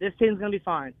 this team's going to be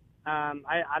fine. I'm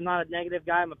not a negative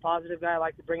guy. I'm a positive guy. I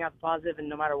like to bring out the positive, and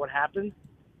no matter what happens,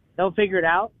 they'll figure it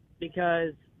out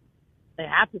because they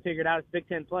have to figure it out. It's Big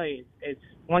Ten play. It's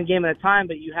one game at a time,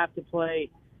 but you have to play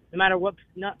no matter what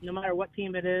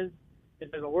team it is.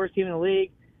 If there's a worse team in the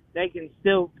league, they can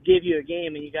still give you a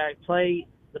game, and you got to play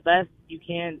the best you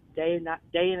can day in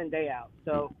and day out.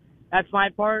 So that's my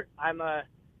part.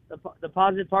 The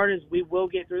positive part is we will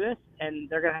get through this, and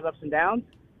they're going to have ups and downs,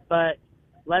 but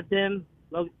let them.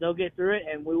 They'll get through it,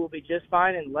 and we will be just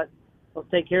fine, and let's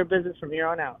take care of business from here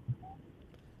on out.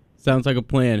 Sounds like a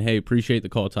plan. Hey, appreciate the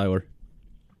call, Tyler.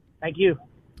 Thank you.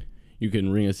 You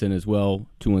can ring us in as well,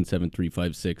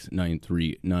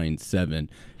 217-356-9397.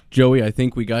 Joey, I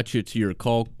think we got you to your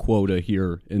call quota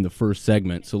here in the first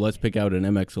segment, so let's pick out an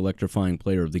MX Electrifying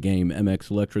Player of the Game. MX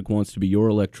Electric wants to be your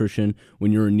electrician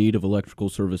when you're in need of electrical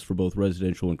service for both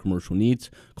residential and commercial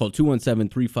needs. Call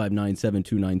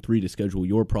 217-359-7293 to schedule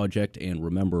your project, and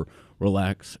remember,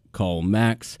 relax, call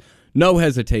Max. No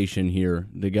hesitation here.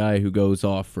 The guy who goes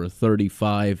off for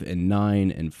 35 and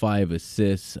 9 and 5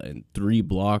 assists and 3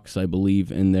 blocks, I believe,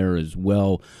 in there as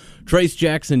well. Trayce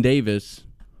Jackson Davis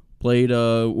played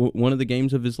one of the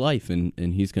games of his life, and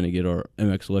he's going to get our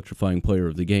MX Electrifying Player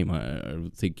of the Game. I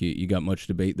think you got much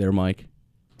debate there, Mike?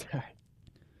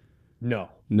 No.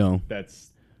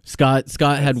 That's Scott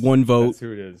had one vote. That's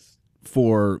who it is.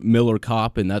 For Miller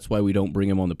Kopp, and that's why we don't bring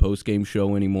him on the post-game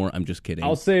show anymore. I'm just kidding.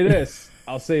 I'll say this,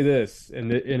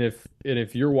 and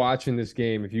if you're watching this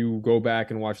game, if you go back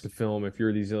and watch the film, if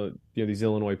you're these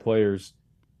Illinois players,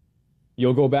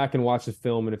 you'll go back and watch the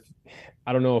film, and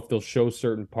I don't know if they'll show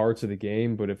certain parts of the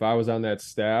game, but if I was on that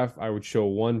staff, I would show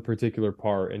one particular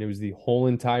part, and it was the whole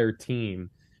entire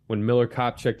team. When Miller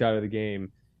Kopp checked out of the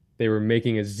game, they were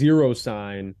making a 0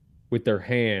 sign with their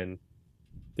hand.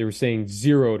 They were saying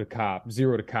 0 to Kopp, and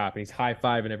he's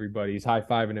high-fiving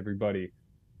everybody.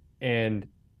 And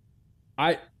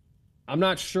I'm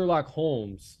not Sherlock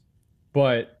Holmes,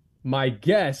 but my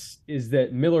guess is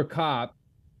that Miller Kopp,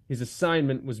 his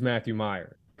assignment was Matthew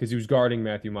Meyer because he was guarding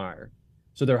Matthew Meyer.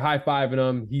 So they're high-fiving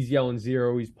him. He's yelling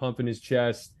 0. He's pumping his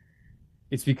chest.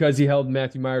 It's because he held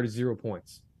Matthew Meyer to 0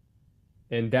 points.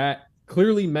 And that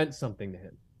clearly meant something to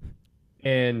him.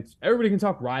 And everybody can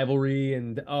talk rivalry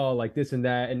and, like this and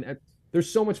that. And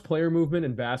there's so much player movement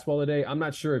in basketball today. I'm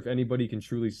not sure if anybody can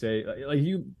truly say,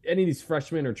 any of these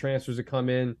freshmen or transfers that come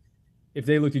in, if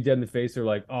they look you dead in the face, they're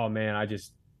like, oh, man,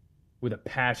 with a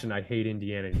passion, I hate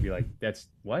Indiana. And you'd be like, that's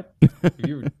what?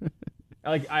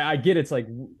 I get it's like,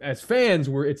 as fans,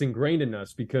 it's ingrained in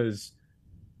us because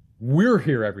we're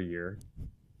here every year.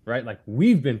 Right? Like,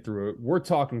 we've been through it. We're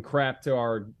talking crap to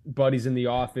our buddies in the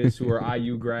office who are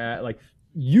IU grad. Like,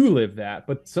 you live that,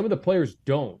 but some of the players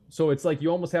don't. So it's like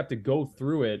you almost have to go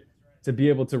through it to be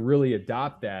able to really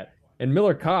adopt that. And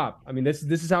Miller Kopp, I mean, this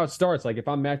is how it starts. Like, if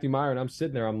I'm Matthew Meyer and I'm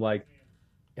sitting there, I'm like,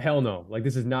 hell no. Like,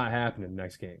 this is not happening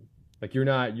next game. Like, you're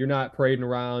not parading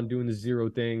around doing the 0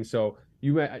 thing. So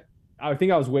I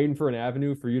think I was waiting for an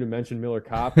avenue for you to mention Miller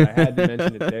Kopp, but I had to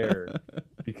mention it there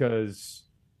because,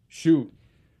 shoot,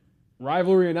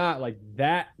 rivalry or not, like,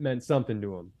 that meant something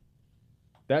to him.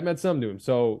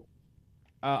 So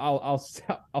I'll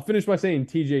finish by saying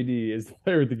TJD is the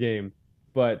player of the game,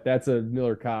 but that's a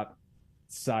Miller Kopp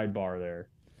sidebar there.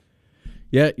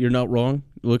 Yeah, you're not wrong.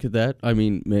 Look at that. I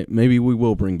mean, maybe we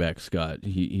will bring back Scott.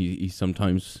 He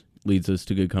sometimes leads us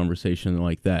to good conversation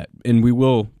like that, and we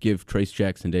will give Trayce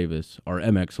Jackson Davis our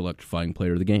MX Electrifying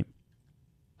Player of the Game.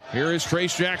 Here is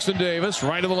Trayce Jackson Davis,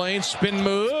 right of the lane, spin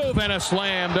move, and a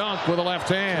slam dunk with the left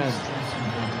hand.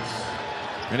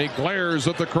 And he glares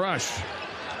at the crush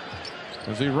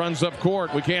as he runs up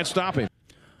court. We can't stop him.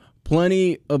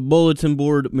 Plenty of bulletin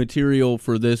board material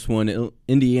for this one.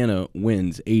 Indiana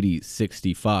wins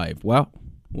 80-65. Wow.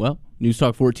 Well, News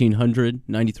Talk 1400,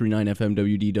 93.9 FM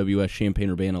WDWS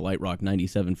Champaign-Urbana, Light Rock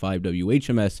 97.5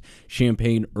 WHMS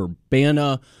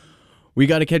Champaign-Urbana. We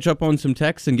got to catch up on some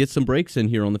texts and get some breaks in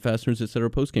here on the Fasteners Etc.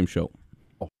 postgame show.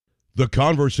 The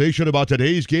conversation about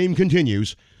today's game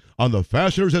continues on the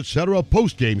Fasteners Etc.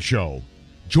 postgame show.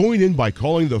 Join in by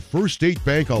calling the First State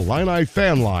Bank Illini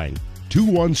fan line,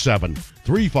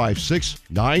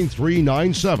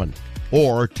 217-356-9397,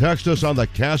 or text us on the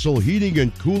Castle Heating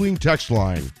and Cooling text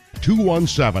line,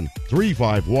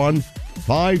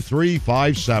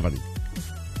 217-351-5357.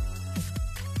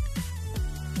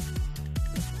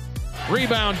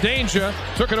 Rebound, Danger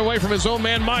took it away from his own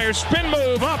man Myers. Spin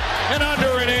move up and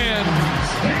under and in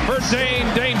for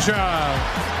Dane Danger.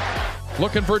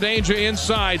 Looking for Danger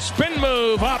inside. Spin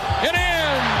move up and in.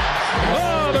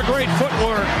 Oh, the great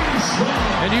footwork.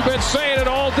 And you've been saying it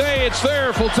all day. It's there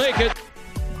if we'll take it.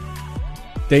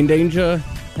 Dane Danger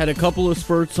had a couple of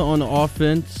spurts on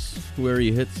offense where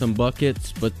he hit some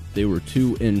buckets, but they were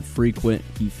too infrequent.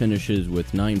 He finishes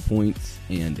with 9 points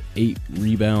and 8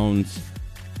 rebounds.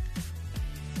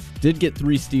 Did get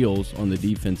 3 steals on the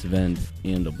defensive end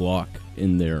and a block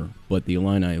in there, but the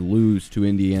Illini lose to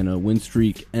Indiana. Win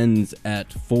streak ends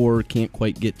at 4. Can't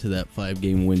quite get to that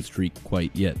 5-game win streak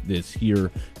quite yet this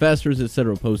year. Fasteners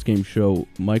Etc. postgame show.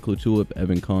 Mike LaTulip,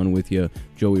 Evan Kahn with you.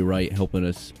 Joey Wright helping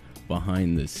us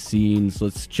behind the scenes.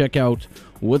 Let's check out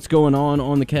what's going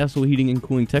on the Castle Heating and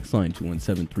Cooling text line,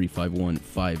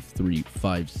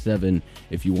 217-351-5357,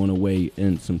 if you want to weigh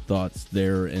in some thoughts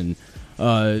there. And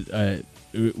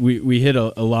we hit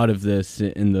a lot of this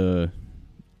in the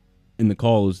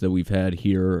calls that we've had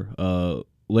here.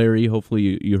 Larry,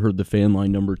 hopefully you heard the fan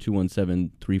line number,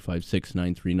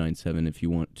 217-356-9397, if you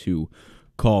want to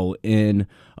call in.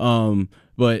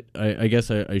 But I guess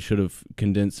I should have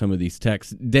condensed some of these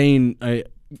texts. Dane,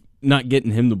 not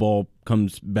getting him the ball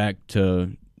comes back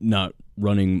to not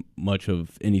running much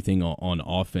of anything on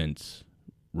offense,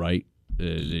 right?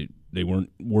 They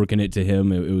weren't working it to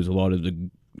him. It was a lot of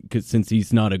because since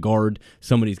he's not a guard,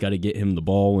 somebody's got to get him the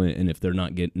ball, and if they're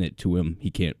not getting it to him,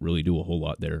 he can't really do a whole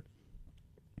lot there.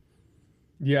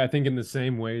 Yeah, I think in the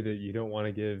same way that you don't want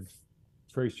to give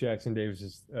Trace Jackson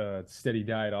Davis a steady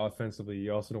diet offensively,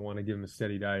 you also don't want to give him a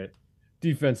steady diet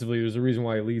defensively. There's a reason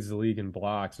why he leads the league in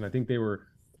blocks, and I think they were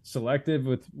selective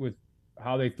with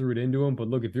how they threw it into him. But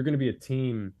look, if you're going to be a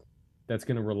team that's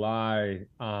going to rely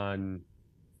on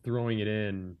throwing it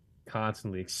in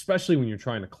constantly, especially when you're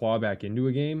trying to claw back into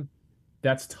a game,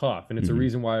 that's tough. And it's a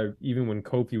reason why even when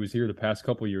Kofi was here the past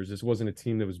couple of years, this wasn't a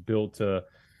team that was built to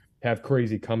have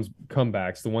crazy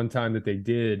comebacks. The one time that they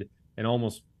did and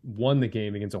almost won the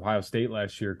game against Ohio State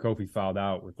last year, Kofi fouled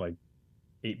out with like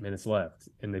 8 minutes left,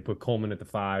 and they put Coleman at the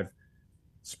 5,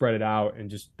 spread it out, and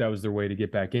just that was their way to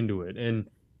get back into it. And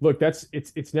look,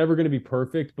 it's never going to be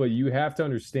perfect, but you have to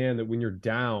understand that when you're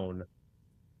down,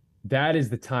 that is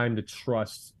the time to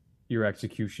trust your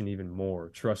execution even more.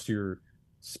 Trust your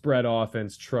spread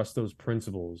offense, trust those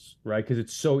principles, right? Because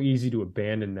it's so easy to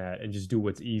abandon that and just do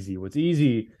what's easy. What's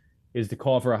easy is to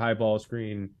call for a high ball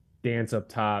screen, dance up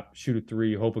top, shoot a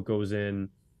 3, hope it goes in.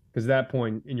 Because at that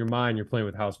point, in your mind, you're playing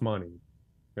with house money.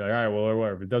 You're like, all right, well,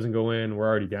 whatever. If it doesn't go in, we're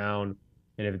already down.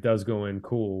 And if it does go in,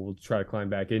 cool, we'll try to climb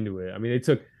back into it. I mean,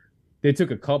 they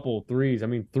took a couple threes. I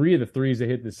mean, 3 of the threes they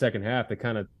hit in the second half that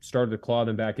kind of started to claw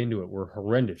them back into it were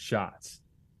horrendous shots.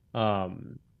 I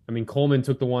mean, Coleman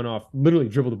took the one off, literally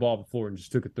dribbled the ball off the floor and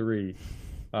just took a 3.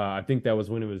 I think that was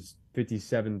when it was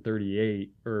 57-38,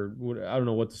 or I don't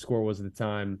know what the score was at the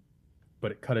time,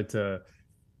 but it cut it to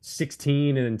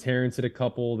 16, and then Terrence hit a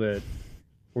couple that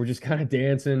were just kind of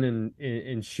dancing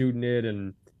and shooting it.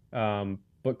 And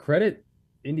but credit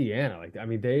Indiana, like, I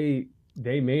mean, they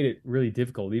made it really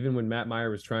difficult. Even when Matt Meyer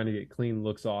was trying to get clean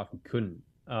looks off, he couldn't.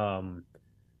 So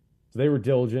they were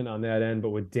diligent on that end.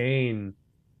 But with Dane,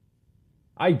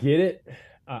 I get it.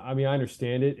 I mean, I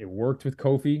understand it. It worked with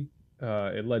Kofi.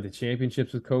 It led to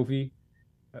championships with Kofi.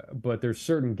 But there's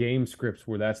certain game scripts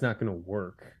where that's not going to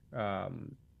work.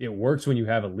 It works when you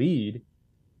have a lead,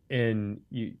 and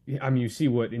you see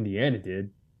what Indiana did.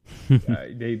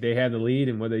 They had the lead,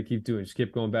 and what they keep doing is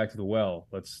keep going back to the well.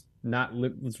 Let's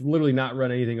literally not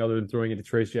run anything other than throwing it to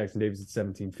Trace Jackson Davis at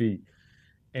 17 feet,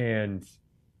 and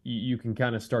you can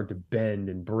kind of start to bend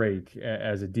and break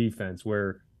as a defense.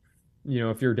 Where, you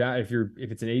know, if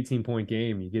it's an 18-point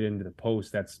game, you get into the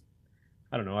post. That's,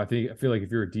 I don't know. I feel like if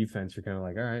you're a defense, you're kind of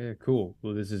like, all right, yeah, cool.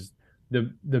 Well, this is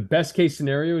the best case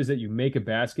scenario is that you make a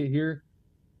basket here,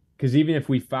 because even if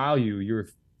we foul you, you're a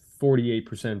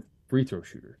 48% free throw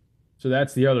shooter. So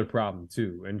that's the other problem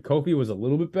too. And Kofi was a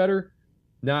little bit better,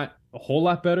 not a whole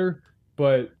lot better,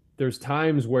 but there's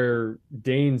times where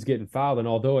Dane's getting fouled, and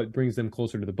although it brings them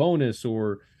closer to the bonus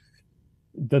or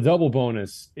the double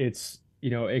bonus, it's,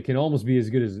 it can almost be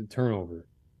as good as a turnover,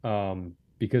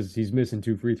 because he's missing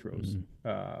 2 free throws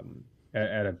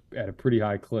at a pretty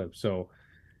high clip. So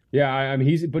yeah, I mean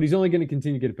he's only going to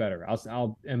continue to get better.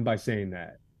 I'll end by saying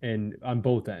that, and on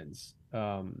both ends.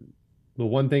 The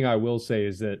one thing I will say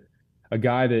is that a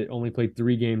guy that only played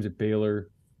 3 games at Baylor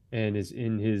and is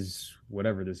in his,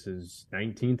 whatever this is,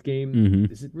 19th game.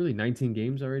 Mm-hmm. Is it really 19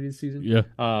 games already this season? Yeah.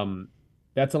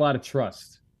 That's a lot of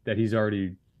trust that he's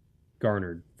already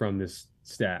garnered from this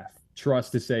staff.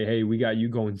 Trust to say, hey, we got you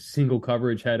going single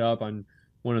coverage head up on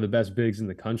one of the best bigs in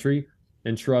the country,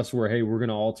 and trust where, hey, we're going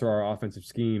to alter our offensive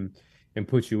scheme and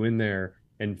put you in there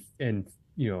and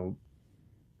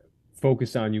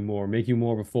focus on you more, make you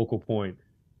more of a focal point.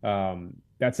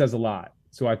 That says a lot.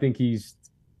 So I think he's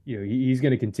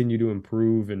going to continue to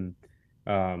improve, and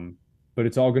but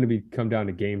it's all going to come down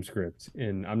to game script.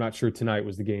 And I'm not sure tonight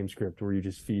was the game script where you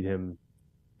just feed him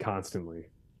constantly.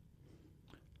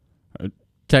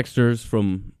 Texters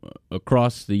from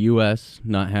across the U.S.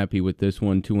 not happy with this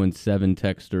one. 217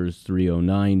 texters,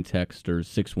 309 texters,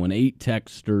 618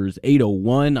 texters,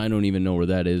 801. I don't even know where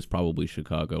that is. Probably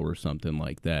Chicago or something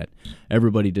like that.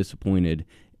 Everybody disappointed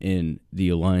in the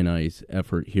Illini's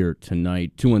effort here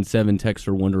tonight. 217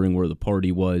 texter wondering where the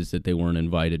party was that they weren't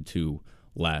invited to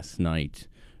last night.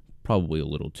 Probably a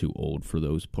little too old for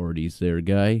those parties there,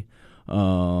 guy.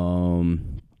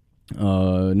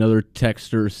 Another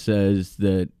texter says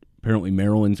that apparently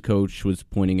Maryland's coach was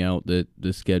pointing out that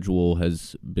the schedule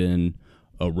has been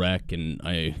a wreck, and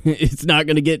it's not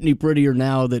going to get any prettier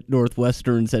now that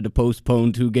Northwestern's had to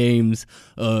postpone 2 games.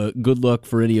 Good luck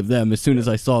for any of them. As soon as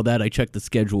I saw that, I checked the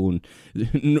schedule, and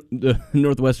the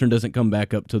Northwestern doesn't come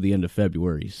back up till the end of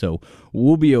February. So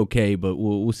we'll be okay, but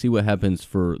we'll see what happens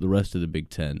for the rest of the Big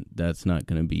Ten. That's not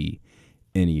going to be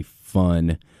any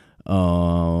fun.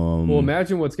 Well,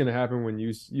 imagine what's going to happen when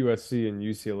USC and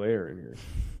UCLA are in here.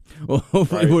 Well,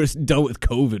 hopefully we're just done with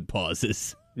COVID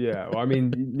pauses. Yeah, well, I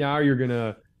mean, now you're going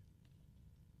to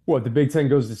 – the Big Ten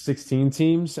goes to 16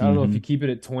 teams? I don't know if you keep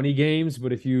it at 20 games,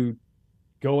 but if you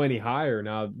go any higher,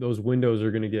 now those windows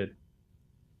are going to get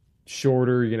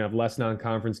shorter. You're going to have less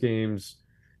non-conference games.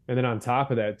 And then on top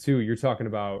of that, too, you're talking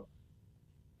about –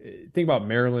 think about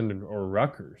Maryland or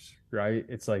Rutgers, right?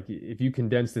 It's like if you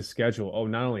condense the schedule,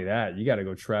 not only that, you got to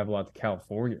go travel out to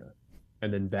California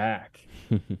and then back.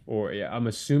 Or I'm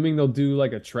assuming they'll do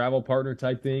like a travel partner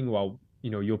type thing while,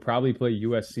 you'll probably play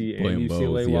USC and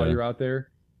UCLA while you're out there.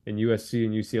 And USC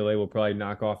and UCLA will probably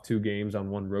knock off 2 games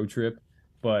on one road trip.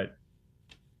 But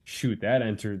shoot,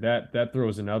 that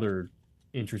throws another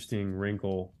interesting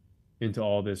wrinkle into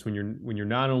all this when you're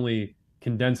not only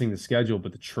condensing the schedule,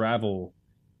 but the travel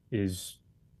is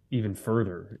even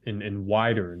further and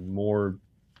wider and more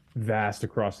vast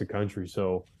across the country.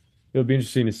 So it'll be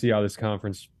interesting to see how this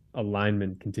conference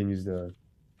alignment continues to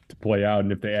play out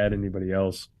and if they add anybody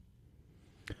else.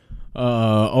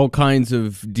 All kinds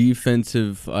of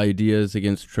defensive ideas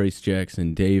against Trace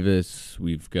Jackson Davis.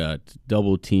 We've got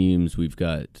double teams. We've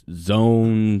got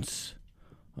zones.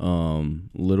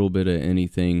 Little bit of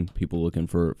anything. People looking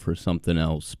for something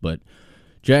else. But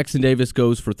Jackson Davis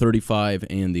goes for 35,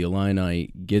 and the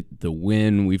Illini get the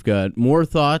win. We've got more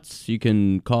thoughts. You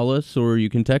can call us or you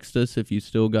can text us if you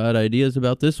still got ideas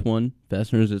about this one.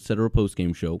 Fasteners, etc.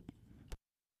 postgame show.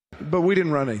 But we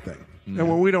didn't run anything. And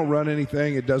when we don't run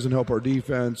anything, it doesn't help our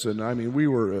defense. And, I mean, we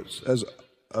were as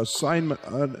assignment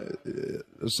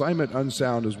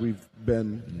unsound as we've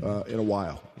been in a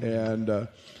while. And,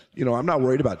 I'm not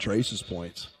worried about Trace's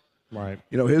points. Right.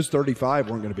 His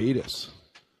 35 weren't going to beat us.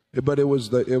 But it was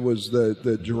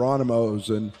the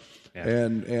Geronimos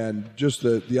and just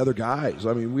the other guys.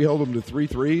 I mean, we held them to 3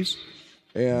 threes,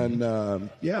 and now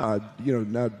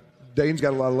Dane's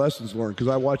got a lot of lessons learned because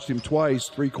I watched him twice,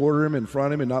 3-quarter him in front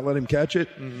of him and not let him catch it,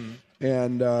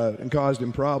 and caused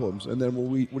him problems. And then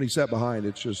when he sat behind,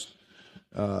 it's just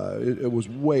it was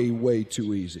way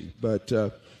too easy. But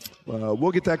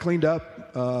we'll get that cleaned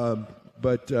up.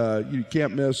 But you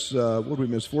can't miss, what did we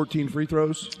miss, 14 free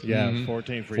throws? Yeah,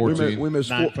 14 free throws. We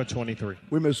missed 9 for 23.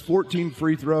 We missed 14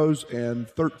 free throws and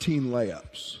 13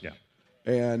 layups. Yeah.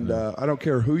 And I don't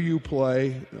care who you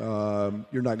play,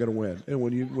 you're not going to win. And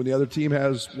when the other team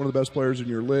has one of the best players in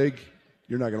your league,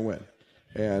 you're not going to win.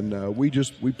 And we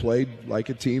played like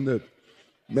a team that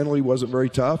mentally wasn't very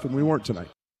tough, and we weren't tonight.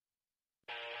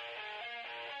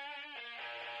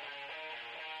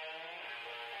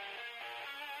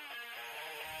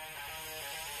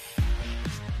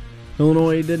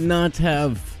 Illinois did not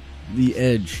have the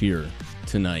edge here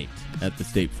tonight at the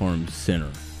State Farm Center.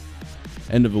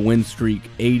 End of a win streak,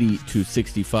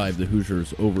 80-65, the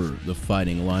Hoosiers over the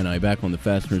Fighting Illini. Back on the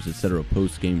Fasteners Etc.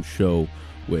 post-game show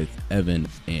with Evan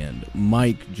and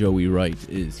Mike. Joey Wright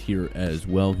is here as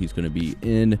well. He's going to be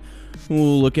in.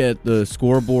 We'll look at the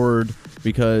scoreboard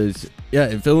because, yeah,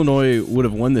 if Illinois would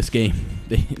have won this game,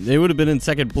 they would have been in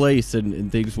second place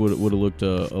and things would have looked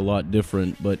a lot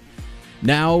different. But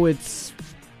now it's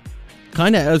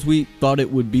kind of as we thought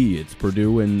it would be. It's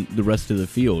Purdue and the rest of the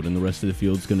field, and the rest of the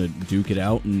field's going to duke it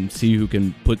out and see who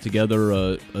can put together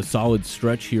a solid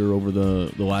stretch here over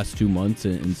the last 2 months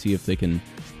and see if they can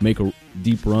make a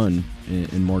deep run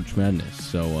in March Madness.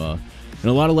 So, and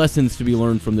a lot of lessons to be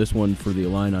learned from this one for the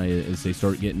Illini as they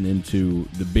start getting into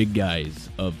the big guys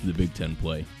of the Big Ten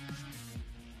play.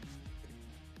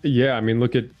 Yeah, I mean,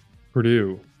 look at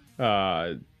Purdue.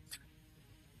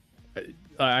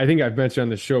 I think I've mentioned on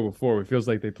the show before, it feels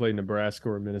like they played Nebraska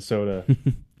or Minnesota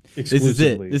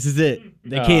exclusively. This is it.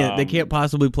 They can't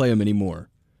possibly play them anymore.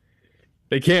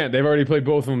 They can't. They've already played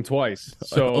both of them twice.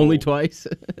 So only twice?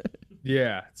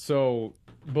 Yeah. So,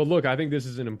 but look, I think this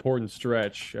is an important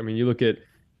stretch. I mean, you look at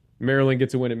Maryland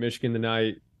gets a win at Michigan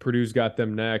tonight. Purdue's got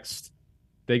them next.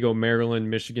 They go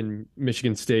Maryland, Michigan,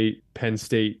 Michigan State, Penn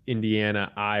State,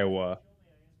 Indiana, Iowa.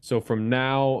 So from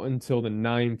now until the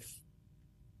 9th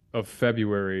of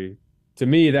February, to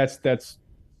me, that's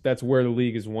where the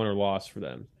league is won or lost for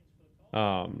them.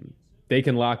 They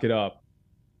can lock it up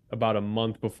about a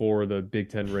month before the Big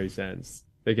Ten race ends.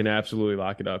 They can absolutely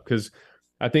lock it up because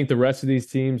I think the rest of these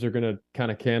teams are going to kind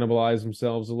of cannibalize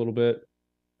themselves a little bit.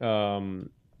 I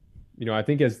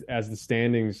think as the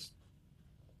standings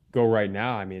go right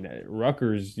now, I mean,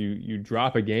 Rutgers, you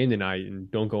drop a game tonight and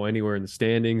don't go anywhere in the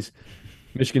standings.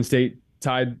 Michigan State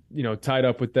tied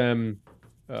up with them.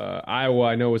 Iowa,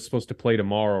 I know, was supposed to play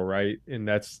tomorrow, right? And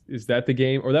is that the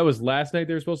game? Or that was last night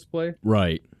they were supposed to play?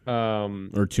 Right.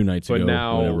 Or 2 nights ago,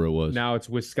 whatever it was. Now it's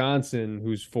Wisconsin,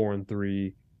 who's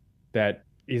 4-3, that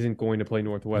isn't going to play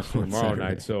Northwestern tomorrow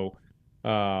night. So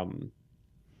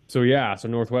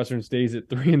Northwestern stays at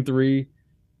 3-3,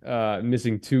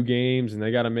 missing 2 games, and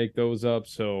they got to make those up.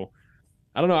 So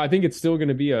I don't know. I think it's still going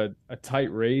to be a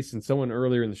tight race. And someone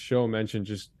earlier in the show mentioned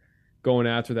just going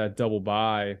after that double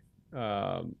bye.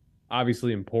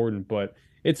 Obviously important, but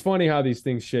it's funny how these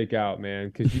things shake out, man,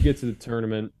 because you get to the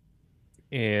tournament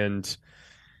and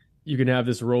you can have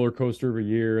this roller coaster of a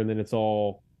year, and then it's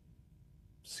all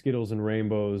Skittles and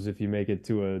rainbows if you make it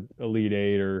to a Elite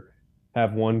Eight or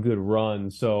have one good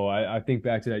run. So I think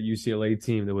back to that UCLA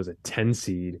team that was a 10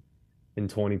 seed in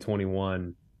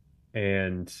 2021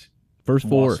 and first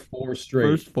 4 straight.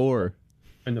 First 4.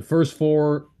 And the first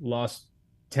 4 lost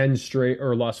 4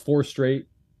 straight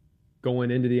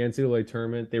going into the NCAA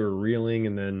tournament. They were reeling,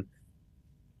 and then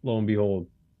lo and behold,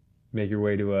 make your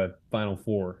way to a Final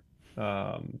Four.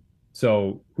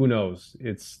 So who knows?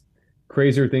 It's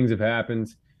crazier things have happened.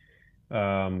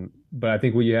 But I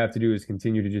think what you have to do is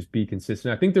continue to just be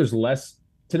consistent. I think there's less.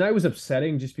 Tonight was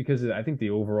upsetting just because I think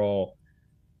the overall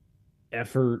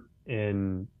effort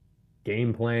and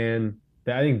game plan,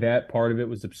 I think that part of it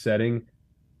was upsetting,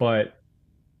 but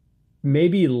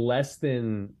maybe less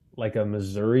than like a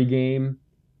Missouri game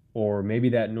or maybe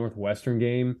that Northwestern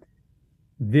game.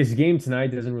 This game tonight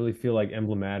doesn't really feel like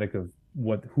emblematic of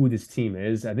who this team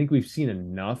is. I think we've seen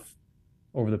enough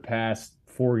over the past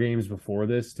 4 games before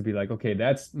this to be like, okay,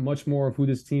 that's much more of who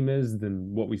this team is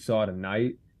than what we saw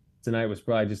tonight. Tonight was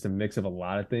probably just a mix of a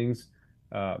lot of things.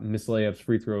 Missed layups,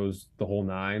 free throws, the whole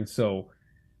 9. So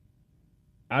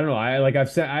I don't know. I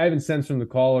haven't sensed from the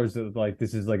callers that like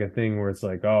this is like a thing where it's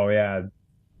like, oh yeah,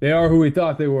 they are who we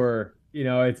thought they were.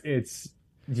 It's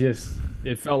just,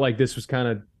 it felt like this was kind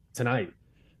of tonight,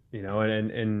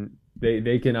 and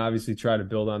they can obviously try to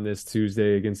build on this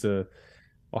Tuesday against a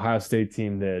Ohio State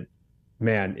team that,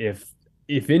 man, if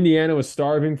Indiana was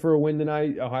starving for a win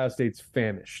tonight, Ohio State's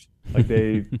famished. Like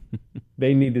they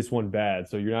need this one bad.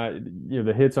 So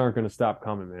the hits aren't going to stop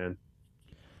coming, man.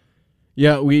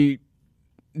 Yeah, we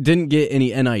didn't get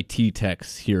any NIT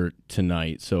texts here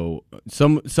tonight. So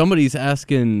somebody's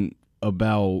asking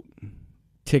about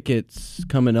tickets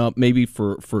coming up maybe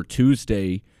for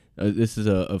Tuesday. This is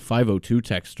a 502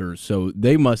 texter, so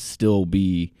they must still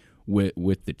be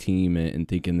with the team and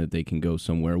thinking that they can go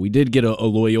somewhere. We did get a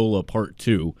Loyola Part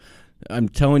 2. I'm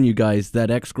telling you guys,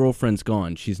 that ex-girlfriend's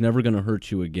gone. She's never going to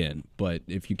hurt you again. But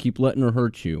if you keep letting her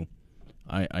hurt you,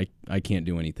 I can't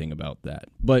do anything about that.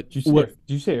 But did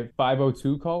you say a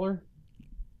 502 caller?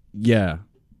 Yeah.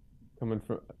 Coming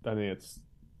from, I think it's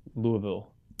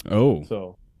Louisville. Oh.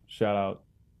 So shout out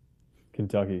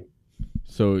Kentucky.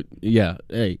 So yeah,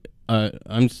 hey,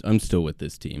 I'm still with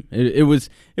this team. It was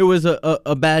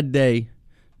a bad day,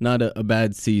 not a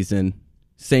bad season.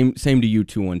 Same to you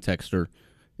 2-1 texter.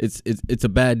 It's a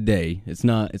bad day. It's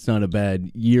not a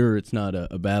bad year. It's not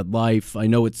a bad life. I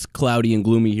know it's cloudy and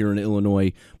gloomy here in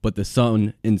Illinois, but the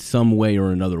sun in some way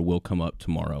or another will come up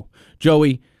tomorrow.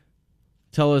 Joey,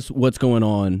 tell us what's going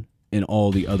on in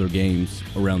all the other games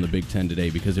around the Big Ten today,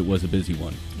 because it was a busy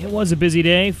one. It was a busy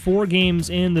day. 4 games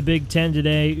in the Big Ten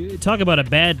today. Talk about a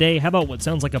bad day. How about what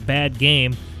sounds like a bad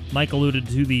game? Mike alluded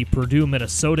to the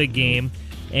Purdue-Minnesota game,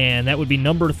 and that would be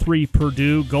number 3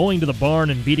 Purdue going to the barn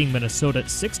and beating Minnesota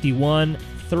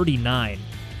 61-39.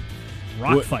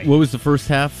 Rock fight. What was the first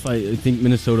half? I think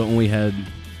Minnesota only had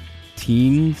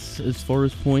teens as far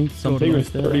as points. Something I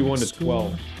think it was like that.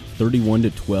 31-12.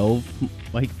 31-12,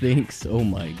 Mike thinks. Oh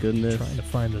my goodness. Trying to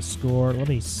find the score. Let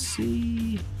me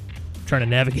see. Trying to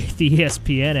navigate the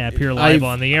ESPN app here live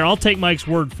on the air. I'll take Mike's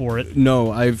word for it.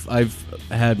 No, I've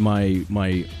had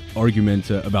my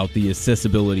argument about the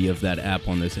accessibility of that app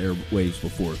on this airwaves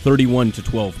before.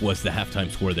 31-12 was the halftime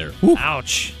score there. Whew.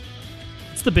 Ouch.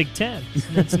 It's the Big Ten.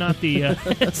 It's not the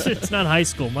it's not high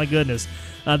school. My goodness.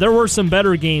 There were some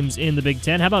better games in the Big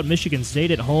Ten. How about Michigan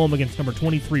State at home against number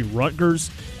 23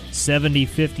 Rutgers?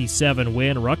 70-57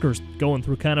 win. Rutgers going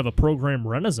through kind of a program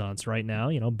renaissance right now.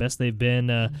 Best they've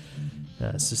been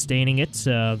sustaining it.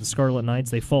 The Scarlet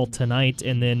Knights, they fall tonight.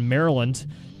 And then Maryland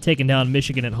taking down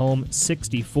Michigan at home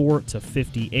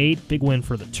 64-58. Big win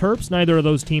for the Terps. Neither of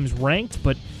those teams ranked,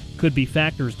 but could be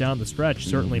factors down the stretch.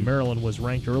 Certainly Maryland was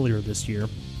ranked earlier this year.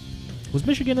 Was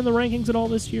Michigan in the rankings at all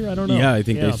this year? I don't know. Yeah, I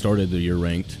think they started the year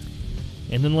ranked.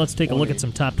 And then let's take a look at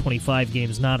some top 25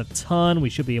 games. Not a ton. We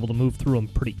should be able to move through them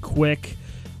pretty quick.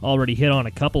 Already hit on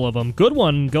a couple of them. Good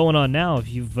one going on now if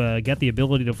you've got the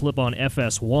ability to flip on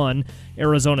FS1.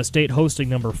 Arizona State hosting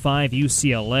number 5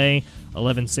 UCLA.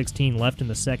 11:16 left in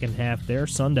the second half there.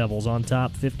 Sun Devils on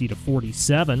top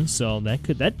 50-47. So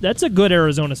that's a good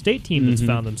Arizona State team that's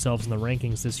found themselves in the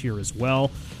rankings this year as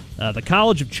well. The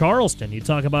College of Charleston, you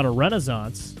talk about a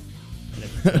renaissance.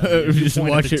 Just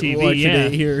watching TV,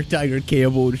 it here. Tiger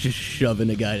Campbell just shoving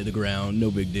a guy to the ground.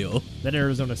 No big deal. That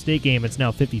Arizona State game, it's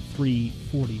now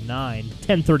 53-49.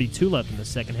 10:32 left in the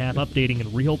second half, updating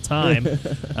in real time.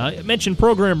 I mentioned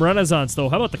program renaissance, though.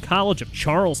 How about the College of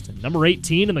Charleston, number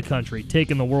 18 in the country,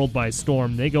 taking the world by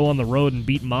storm? They go on the road and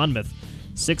beat Monmouth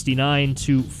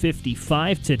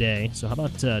 69-55 today. So how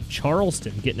about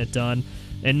Charleston getting it done?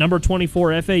 And number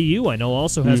 24 FAU, I know,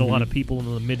 also has a lot of people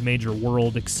in the mid-major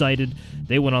world excited.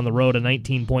 They went on the road, a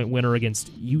 19-point winner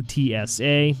against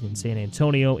UTSA in San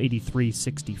Antonio,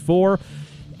 83-64.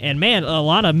 And, man, a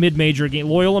lot of mid-major games.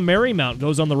 Loyola Marymount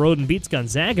goes on the road and beats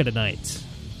Gonzaga tonight,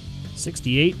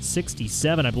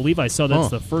 68-67. I believe I saw that's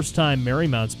the first time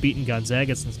Marymount's beaten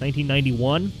Gonzaga since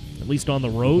 1991, at least on the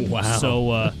road. Wow.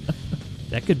 So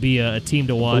that could be a team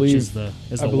to watch as the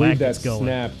WAC gets going.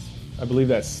 I believe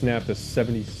that snapped a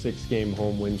 76-game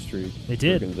home win streak. They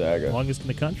did. For Gonzaga. Longest in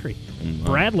the country.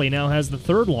 Bradley now has the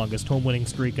 3rd longest home winning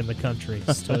streak in the country.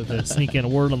 So to sneak in a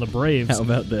word on the Braves. How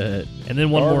about that? And then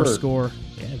one more score.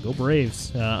 Yeah, go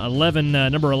Braves.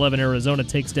 Number 11 Arizona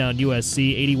takes down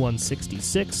USC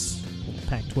 81-66.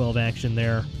 Pac-12 action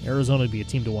there. Arizona would be a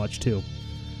team to watch too.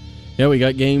 Yeah, we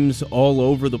got games all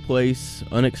over the place.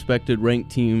 Unexpected ranked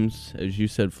teams. As you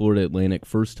said, Florida Atlantic,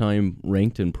 first time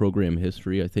ranked in program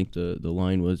history. I think the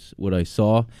line was what I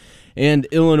saw. And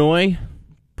Illinois,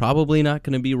 probably not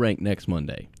going to be ranked next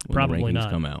Monday when probably the rankings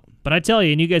not. come out. But I tell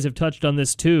you, and you guys have touched on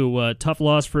this too, tough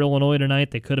loss for Illinois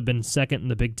tonight. They could have been second in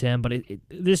the Big Ten, but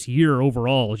this year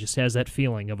overall just has that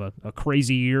feeling of a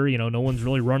crazy year. No one's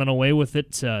really running away with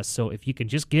it. So if you can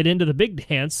just get into the big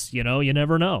dance, you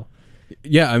never know.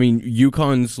 Yeah, I mean,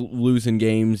 UConn's losing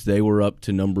games. They were up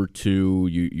to number 2.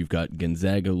 You've got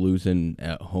Gonzaga losing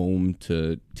at home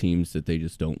to teams that they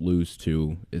just don't lose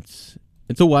to. It's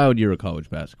a wild year of college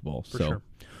basketball. For sure.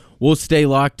 We'll stay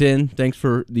locked in. Thanks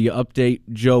for the update,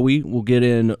 Joey. We'll get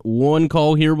in one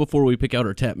call here before we pick out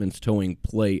our Tapman's Towing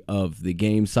play of the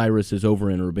game. Cyrus is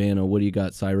over in Urbana. What do you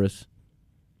got, Cyrus?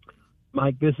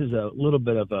 Mike, this is a little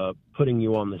bit of a putting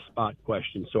you on the spot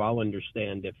question, so I'll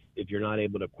understand if you're not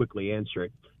able to quickly answer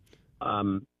it.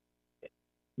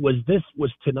 Was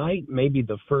tonight maybe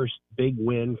the first big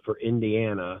win for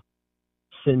Indiana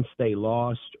since they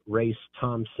lost Race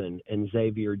Thompson and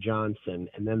Xavier Johnson?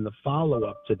 And then the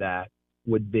follow-up to that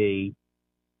would be,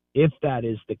 if that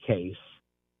is the case,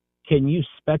 can you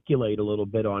speculate a little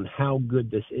bit on how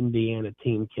good this Indiana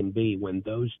team can be when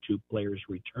those 2 players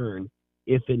return,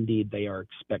 if indeed they are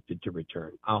expected to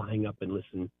return? I'll hang up and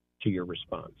listen to your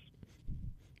response.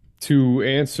 To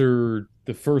answer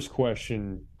the first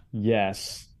question,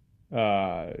 yes.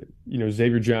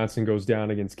 Xavier Johnson goes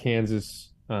down against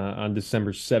Kansas on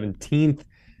December 17th.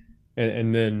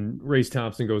 And then Race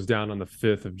Thompson goes down on the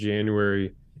 5th of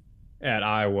January at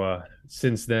Iowa.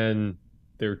 Since then,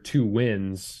 their 2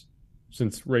 wins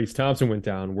since Race Thompson went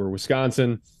down were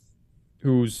Wisconsin,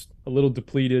 who's a little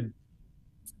depleted.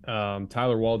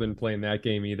 Tyler Wall didn't play in that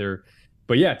game either.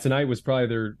 But yeah, tonight was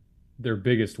probably their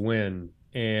biggest win.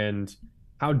 And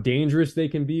how dangerous they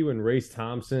can be when Race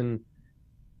Thompson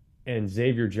and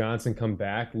Xavier Johnson come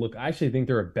back. Look, I actually think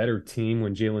they're a better team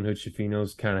when Jalen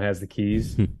Hood-Schifino kind of has the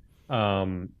keys.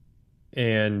 And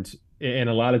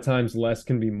a lot of times less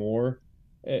can be more.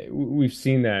 We've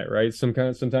seen that, right?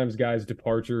 Sometimes guys'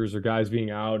 departures or guys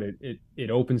being out, it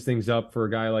opens things up for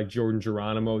a guy like Jordan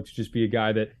Geronimo to just be a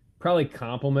guy that probably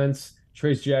complements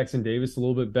Trace Jackson Davis a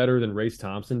little bit better than Race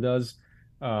Thompson does.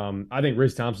 I think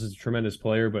Race Thompson is a tremendous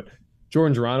player, but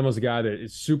Jordan Geronimo is a guy that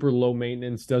is super low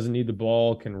maintenance, doesn't need the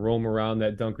ball, can roam around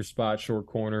that dunker spot, short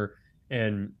corner.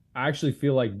 And I actually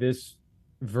feel like this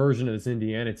version of this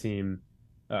Indiana team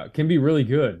can be really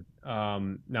good.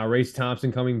 Now, Race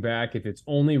Thompson coming back, if it's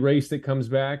only Race that comes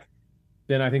back,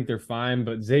 then I think they're fine.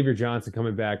 But Xavier Johnson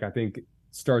coming back, I think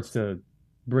starts to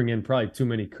bring in probably too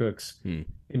many cooks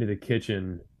into the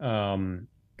kitchen.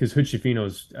 Because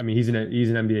Hood-Schifino's, I mean, he's an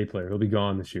NBA player. He'll be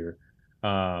gone this year.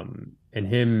 And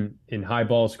him in high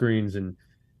ball screens and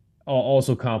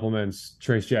also complements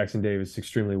Trace Jackson Davis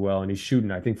extremely well. And he's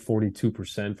shooting, I think,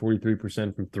 42%,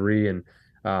 43% from 3. And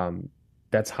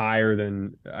that's higher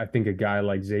than I think a guy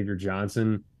like Xavier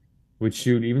Johnson would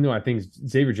shoot, even though I think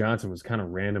Xavier Johnson was kind of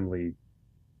randomly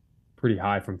pretty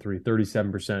high from 3,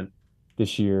 37%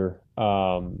 this year.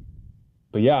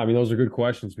 But yeah, I mean, those are good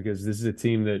questions because this is a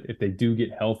team that if they do get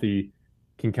healthy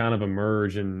can kind of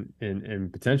emerge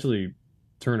and potentially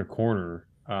turn a corner.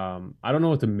 I don't know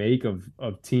what to make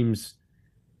of teams'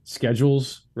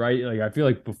 schedules, right? Like I feel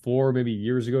like before, maybe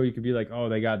years ago, you could be like, oh,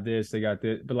 they got this,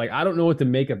 but like I don't know what to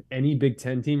make of any Big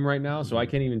Ten team right now, so I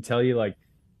can't even tell you like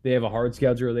they have a hard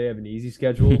schedule or they have an easy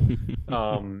schedule.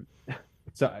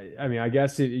 So I mean, I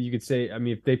guess you could say, I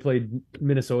mean, if they played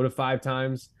Minnesota 5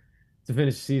 times to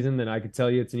finish the season, then I could tell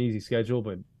you it's an easy schedule.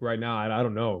 But right now, I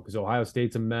don't know because Ohio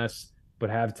State's a mess, but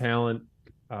have talent.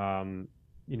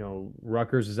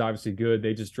 Rutgers is obviously good.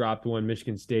 They just dropped one.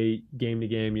 Michigan State, game to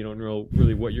game. You don't know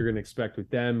really what you're going to expect with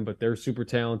them, but they're super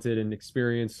talented and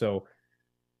experienced. So,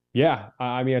 yeah,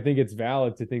 I mean, I think it's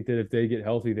valid to think that if they get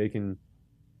healthy, they can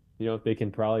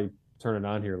probably turn it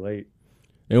on here late.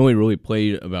 They only really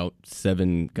played about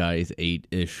 7 guys,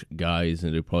 8-ish guys,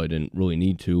 and they probably didn't really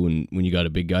need to. And when you got a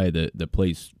big guy that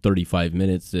plays 35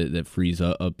 minutes, that frees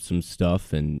up some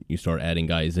stuff, and you start adding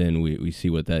guys in, we see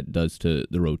what that does to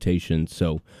the rotation.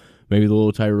 So maybe the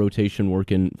little tighter rotation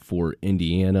working for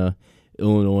Indiana.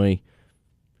 Illinois,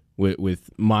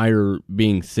 with Meyer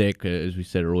being sick, as we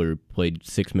said earlier, played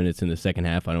 6 minutes in the second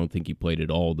half. I don't think he played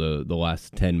at all the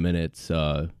last 10 minutes.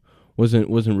 Wasn't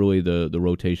really the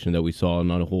rotation that we saw.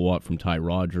 Not a whole lot from Ty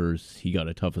Rodgers. He got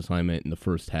a tough assignment in the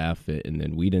first half, and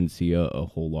then we didn't see a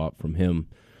whole lot from him.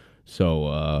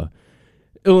 So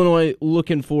Illinois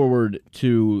looking forward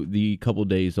to the couple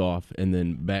days off and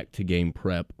then back to game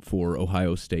prep for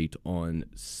Ohio State on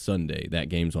Sunday. That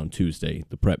game's on Tuesday.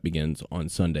 The prep begins on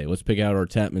Sunday. Let's pick out our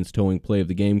Tapman's Towing play of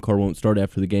the game. Car won't start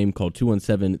after the game. Call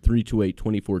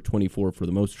 217-328-2424 for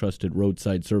the most trusted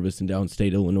roadside service in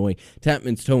downstate Illinois.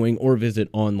 Tapman's Towing, or visit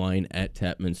online at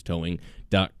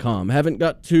tapmanstowing.com. Haven't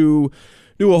got to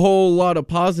do a whole lot of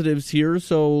positives here,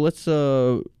 so let's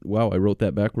wow, I wrote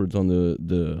that backwards on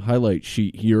the highlight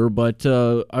sheet here, but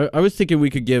I was thinking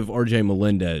we could give RJ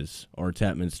Melendez our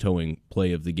Tapman's Towing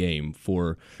play of the game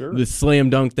for the slam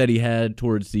dunk that he had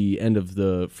towards the end of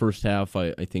the first half.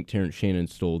 I think Terrence Shannon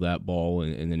stole that ball,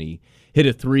 and then he hit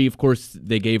a 3. Of course,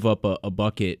 they gave up a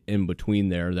bucket in between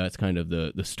there. That's kind of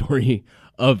the story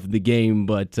of the game.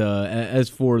 But as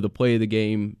for the play of the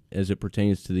game, as it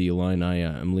pertains to the Illini,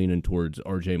 I'm leaning towards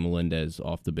RJ Melendez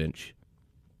off the bench.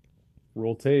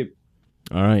 Roll tape.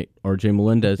 All right, RJ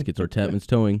Melendez gets our Tapman's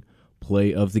Towing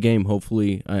play of the game.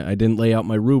 Hopefully, I didn't lay out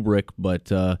my rubric, but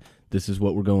this is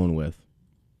what we're going with.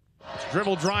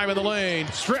 Dribble drive in the lane,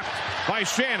 stripped by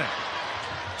Shannon.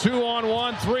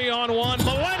 2-on-1, 3-on-1,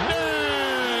 Melendez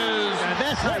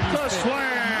with the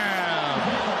slam.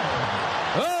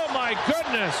 Oh my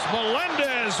goodness,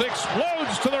 Melendez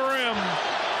explodes to the rim.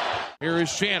 Here is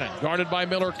Shannon, guarded by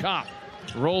Miller Kopp.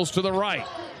 Rolls to the right.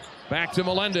 Back to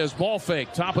Melendez, ball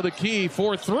fake, top of the key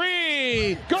for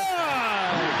 3. Good!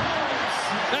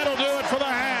 That'll do it for the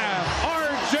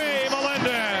half. RJ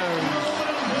Melendez.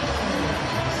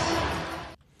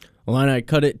 Illini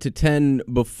cut it to 10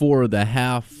 before the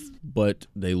half. but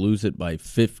they lose it by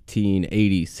 15,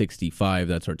 80-65.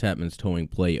 That's our Tapman's Towing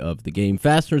play of the game.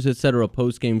 Fasteners, etc.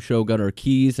 Post-game show. Got our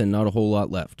keys and not a whole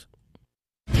lot left.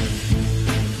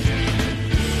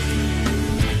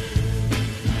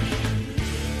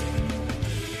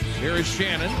 Here is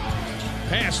Shannon.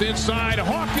 Pass inside.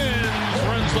 Hawkins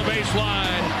runs the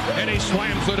baseline, and he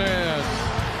slams it in.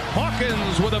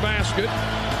 Hawkins with a basket.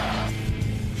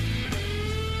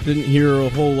 Didn't hear a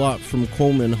whole lot from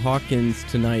Coleman Hawkins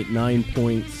tonight. 9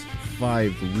 points,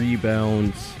 5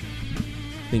 rebounds.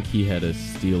 I think he had a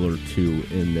steal or two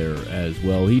in there as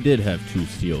well. He did have 2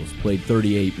 steals. Played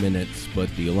 38 minutes, but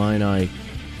the Illini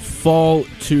fall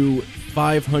to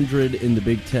 500 in the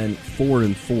Big Ten,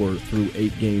 4-4 through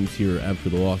 8 games here after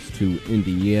the loss to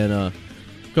Indiana.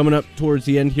 Coming up towards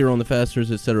the end here on the Fasteners,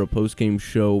 etc. postgame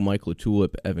show, Mike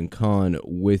LaTulip, Evan Kahn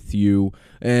with you.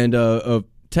 And a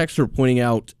texter pointing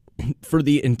out for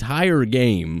the entire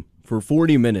game, for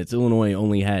 40 minutes, Illinois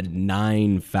only had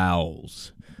 9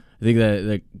 fouls. I think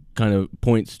that kind of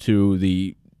points to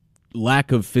the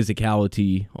lack of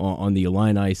physicality on the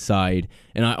Illini side.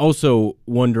 And I also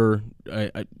wonder,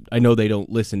 I know they don't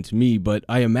listen to me, but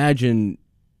I imagine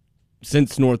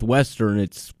since Northwestern,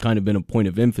 it's kind of been a point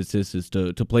of emphasis is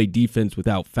to play defense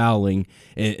without fouling,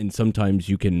 and sometimes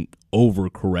you can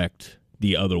overcorrect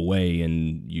the other way,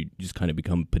 and you just kind of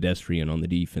become pedestrian on the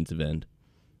defensive end.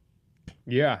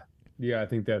 Yeah, I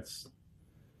think that's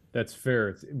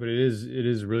fair. But it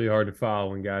is really hard to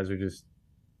foul when guys are just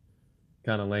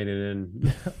kind of laying it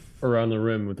in around the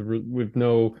rim with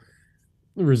no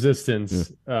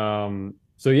resistance. Yeah.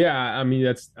 So yeah, I mean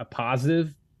that's a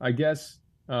positive, I guess.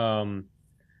 I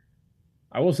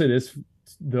will say this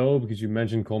though, because you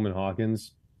mentioned Coleman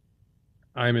Hawkins.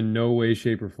 I'm in no way,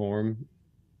 shape, or form,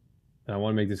 and I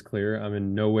want to make this clear, I'm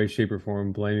in no way, shape, or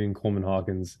form blaming Coleman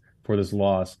Hawkins for this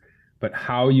loss. But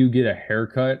how you get a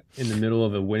haircut in the middle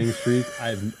of a winning streak,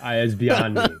 is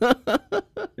beyond me.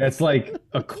 That's like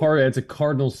that's a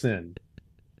cardinal sin.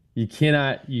 You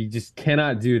just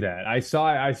cannot do that. I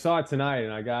saw it tonight,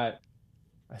 and I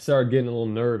started getting a little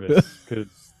nervous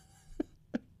because,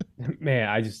 man,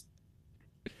 I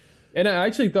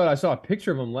actually thought I saw a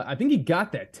picture of him. I think he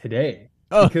got that today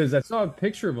because I saw a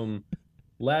picture of him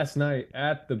last night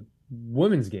at the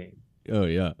women's game. Oh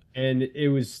yeah, and it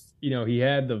was he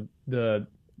had the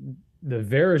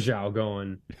Verajao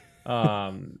going.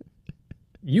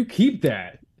 You keep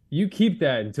that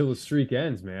until the streak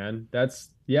ends, man.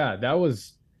 That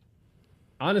was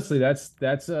honestly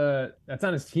that's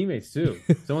on his teammates too.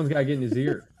 Someone's got to get in his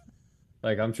ear.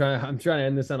 Like I'm trying to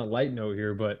end this on a light note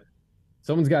here, but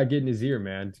someone's got to get in his ear,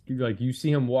 man. Like you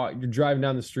see him you're driving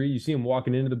down the street, you see him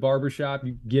walking into the barbershop,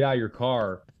 you get out of your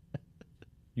car,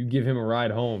 you give him a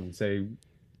ride home and say,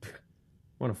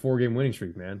 "Want a 4-game winning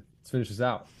streak, man. Let's finish this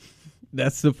out."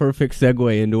 That's the perfect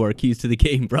segue into our Keys to the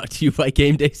Game, brought to you by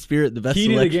Game Day Spirit, the best Key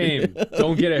selection. to the game.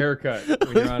 Don't get a haircut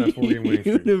when you're on a 4-game winning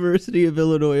streak. University of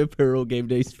Illinois Apparel, Game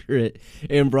Day Spirit,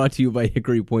 and brought to you by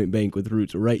Hickory Point Bank with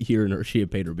roots right here in our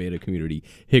Champaign-Urbana community.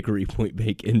 Hickory Point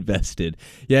Bank invested.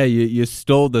 Yeah, you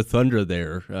stole the thunder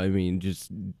there. I mean,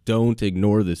 just don't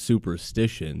ignore the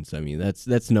superstitions. I mean,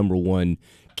 that's number one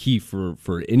key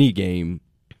for any game.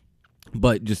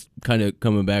 But just kind of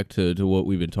coming back to what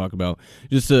we've been talking about,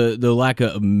 just the lack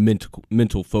of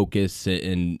mental focus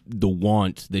and the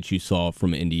want that you saw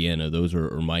from Indiana. Those are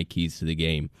my keys to the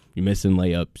game. You're missing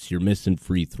layups. You're missing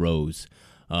free throws.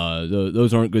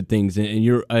 Those aren't good things.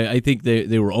 And I think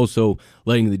they were also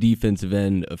letting the defensive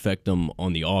end affect them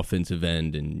on the offensive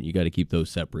end, and you got to keep those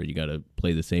separate. You got to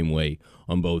play the same way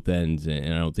on both ends.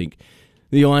 And I don't think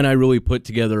the Illini really put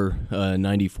together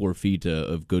 94 feet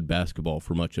of good basketball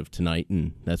for much of tonight,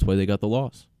 and that's why they got the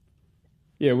loss.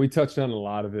 Yeah, we touched on a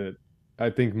lot of it. I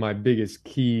think my biggest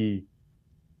key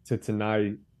to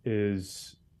tonight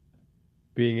is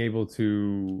being able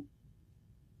to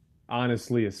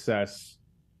honestly assess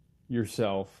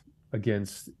yourself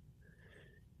against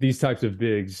these types of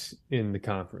bigs in the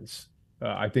conference.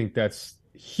 I think that's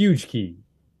huge key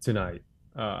tonight.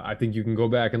 I think you can go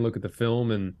back and look at the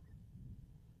film, and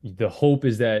the hope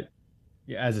is that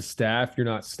as a staff, you're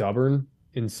not stubborn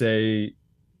and say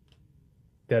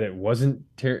that it wasn't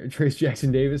Trace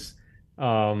Jackson Davis.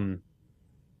 I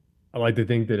like to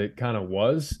think that it kind of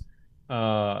was,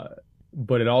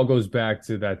 but it all goes back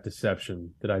to that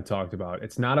deception that I talked about.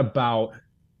 It's not about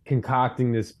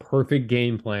concocting this perfect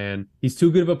game plan. He's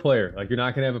too good of a player. Like, you're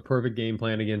not going to have a perfect game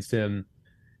plan against him,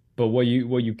 but what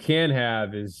you can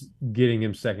have is getting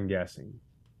him second guessing,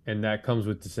 and that comes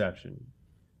with deception.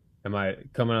 Am I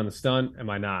coming on the stunt? Am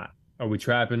I not? Are we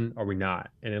trapping? Are we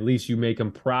not? And at least you make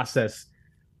them process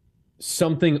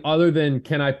something other than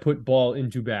can I put ball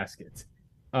into basket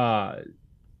on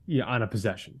a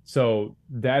possession. So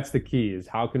that's the key, is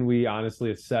how can we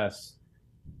honestly assess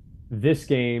this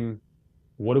game?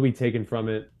 What are we taking from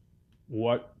it?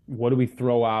 What do we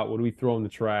throw out? What do we throw in the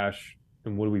trash?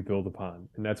 And what do we build upon?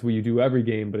 And that's what you do every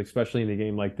game, but especially in a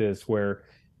game like this where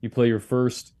you play your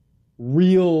first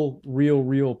real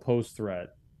post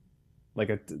threat, like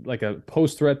a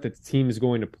post threat that the team is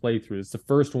going to play through. It's the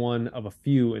first one of a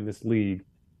few in this league,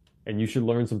 and you should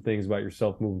learn some things about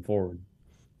yourself moving forward.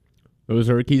 Those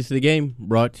are our keys to the game,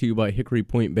 brought to you by Hickory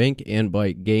Point Bank and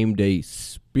by Game Day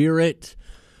Spirit.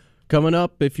 Coming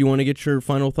up, if you want to get your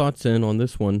final thoughts in on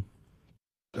this one.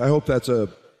 I hope that's a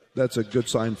good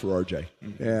sign for RJ.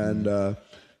 And,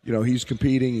 he's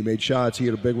competing. He made shots. He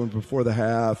had a big one before the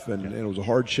half, and it was a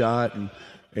hard shot. And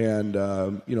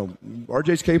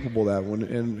RJ's capable of that one,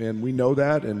 and we know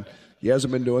that, and he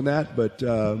hasn't been doing that. But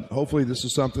hopefully this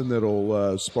is something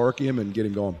that'll spark him and get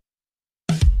him going.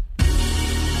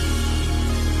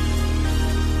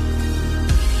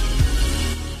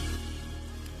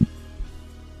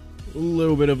 A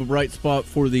little bit of a bright spot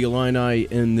for the Illini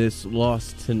in this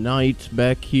loss tonight.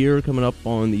 Back here, coming up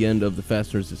on the end of the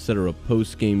Fasteners Etc.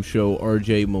 post-game show,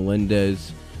 RJ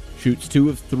Melendez shoots 2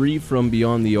 of 3 from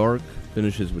beyond the arc,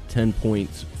 finishes with 10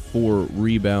 points, 4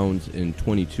 rebounds in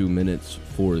 22 minutes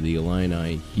for the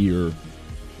Illini here.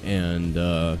 And,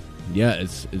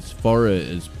 as far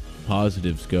as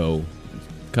positives go, it's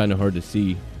kind of hard to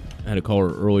see. I had a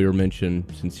caller earlier mention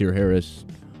Sincere Harris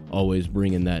always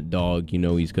bringing that dog.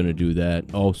 He's going to do that.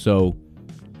 Also,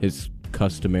 his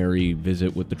customary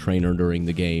visit with the trainer during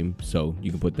the game. So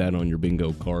you can put that on your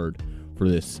bingo card for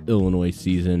this Illinois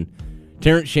season.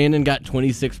 Terrence Shannon got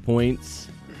 26 points,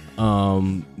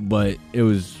 but it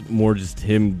was more just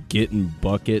him getting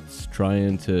buckets,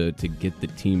 trying to get the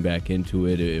team back into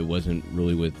it. It wasn't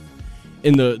really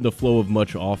in the flow of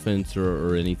much offense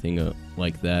or anything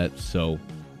like that. So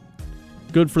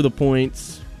good for the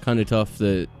points. Kind of tough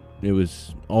that it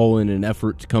was all in an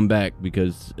effort to come back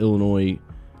because Illinois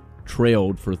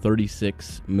trailed for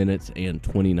 36 minutes and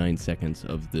 29 seconds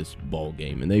of this ball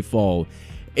game, and they fall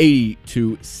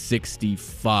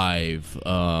 80-65.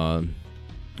 I'm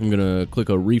gonna click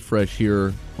a refresh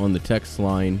here on the text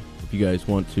line if you guys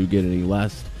want to get any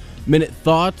last minute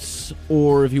thoughts,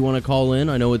 or if you want to call in.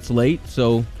 I know it's late,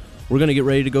 so we're gonna get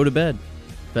ready to go to bed.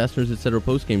 Fasteners Etc.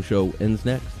 postgame show ends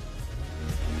next.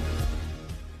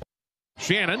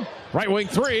 Shannon, right wing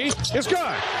 3 is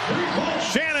good.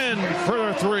 Shannon for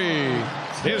the 3.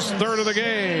 His third of the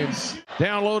game.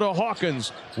 Down low to Hawkins.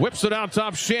 Whips it out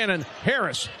top Shannon.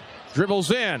 Harris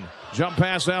dribbles in. Jump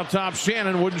pass out top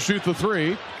Shannon. Wouldn't shoot the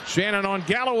 3. Shannon on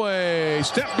Galloway.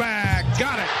 Step back.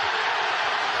 Got it.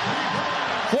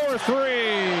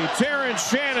 4-3.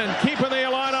 Terrence Shannon keeping the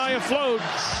Illini afloat.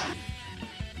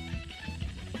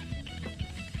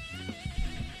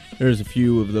 There's a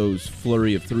few of those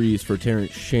flurry of threes for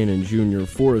Terrence Shannon Jr.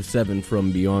 4 of 7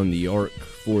 from beyond the arc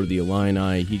for the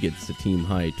Illini. He gets the team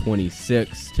high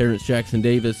 26. Terrence Jackson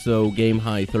Davis, though, game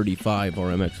high 35,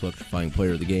 RMX electrifying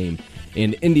player of the game.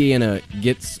 And Indiana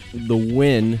gets the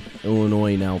win.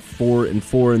 Illinois now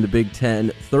 4-4 in the Big Ten,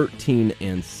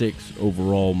 13-6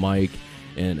 overall, Mike.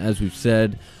 And as we've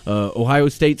said, Ohio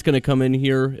State's going to come in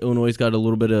here. Illinois got a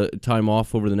little bit of time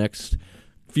off over the next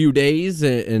few days,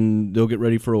 and they'll get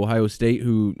ready for Ohio State,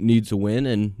 who needs a win.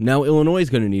 And now Illinois is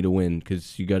going to need a win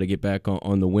because you got to get back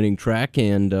on the winning track.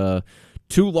 And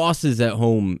 2 losses at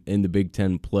home in the Big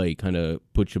Ten play kind of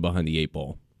puts you behind the 8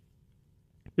 ball.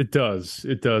 It does.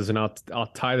 And I'll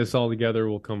tie this all together.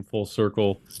 We'll come full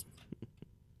circle.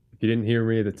 If you didn't hear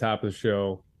me at the top of the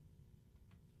show,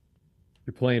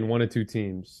 you're playing one of 2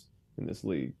 teams in this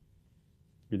league.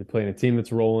 You're either playing a team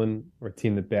that's rolling or a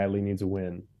team that badly needs a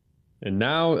win. And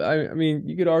now, I mean,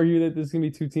 you could argue that there's going to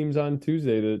be 2 teams on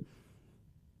Tuesday that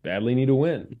badly need a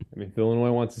win. I mean, if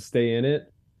Illinois wants to stay in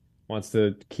it, wants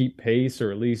to keep pace,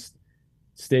 or at least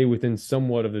stay within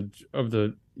somewhat of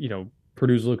the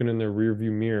Purdue's looking in their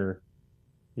rearview mirror.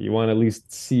 You want to at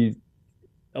least see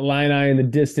Illini in the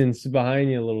distance behind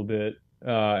you a little bit.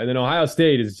 And then Ohio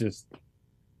State is just,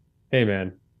 hey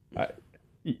man,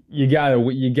 you gotta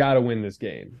win this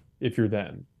game if you're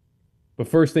them. But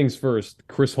first things first,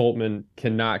 Chris Holtmann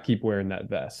cannot keep wearing that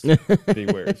vest that he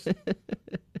wears.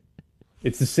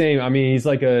 It's the same. I mean, he's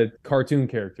like a cartoon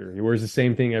character. He wears the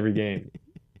same thing every game.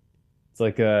 It's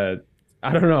like I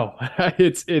don't know.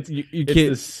 It's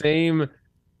the same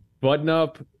button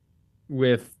up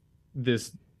with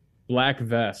this black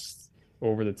vest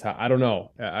over the top. I don't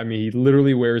know. I mean, he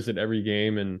literally wears it every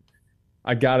game, and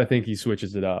I gotta think he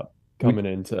switches it up coming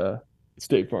into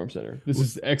State Farm Center. This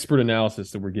is expert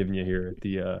analysis that we're giving you here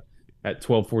at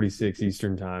 12:46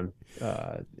 Eastern Time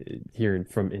here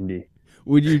from Indy.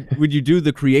 Would you do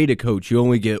the create a coach? You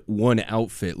only get one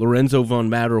outfit. Lorenzo von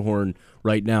Matterhorn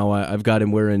right now, I've got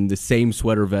him wearing the same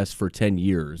sweater vest for 10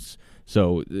 years.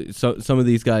 So some of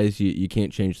these guys, you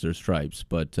can't change their stripes.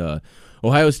 But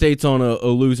Ohio State's on a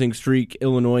losing streak.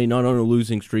 Illinois not on a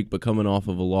losing streak, but coming off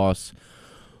of a loss.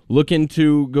 Looking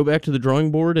to go back to the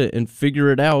drawing board and figure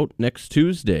it out next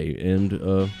Tuesday.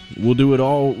 And we'll do it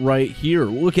all right here.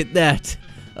 Look at that.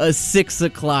 A 6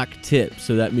 o'clock tip.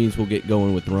 So that means we'll get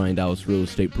going with the Ryan Dallas Real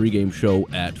Estate pregame show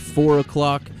at 4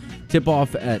 o'clock. Tip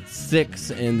off at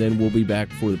 6, and then we'll be back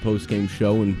for the postgame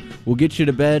show, and we'll get you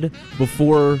to bed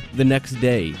before the next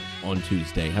day on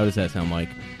Tuesday. How does that sound, Mike?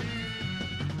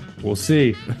 We'll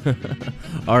see.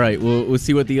 All right, we'll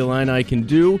see what the Illini can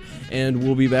do, and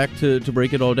we'll be back to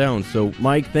break it all down. So,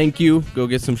 Mike, thank you. Go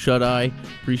get some shut-eye.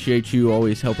 Appreciate you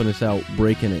always helping us out,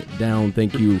 breaking it down.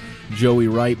 Thank you, Joey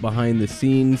Wright, behind the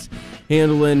scenes,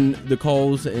 handling the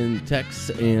calls and texts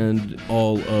and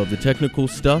all of the technical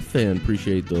stuff, and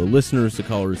appreciate the listeners, the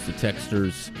callers, the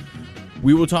texters.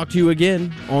 We will talk to you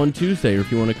again on Tuesday, or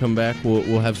if you want to come back,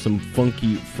 we'll have some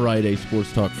funky Friday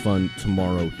sports talk fun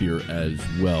tomorrow here as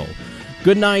well.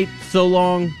 Good night, so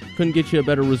long. Couldn't get you a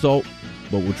better result,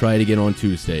 but we'll try it again on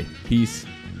Tuesday. Peace.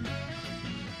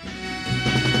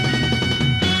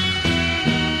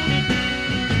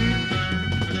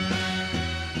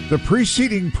 The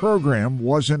preceding program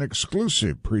was an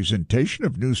exclusive presentation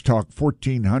of News Talk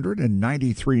 1400 and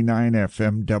 93.9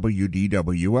 FM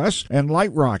WDWS and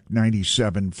Light Rock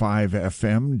 97.5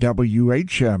 FM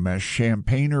WHMS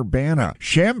Champaign-Urbana,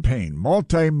 Champaign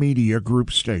Multimedia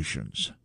Group stations.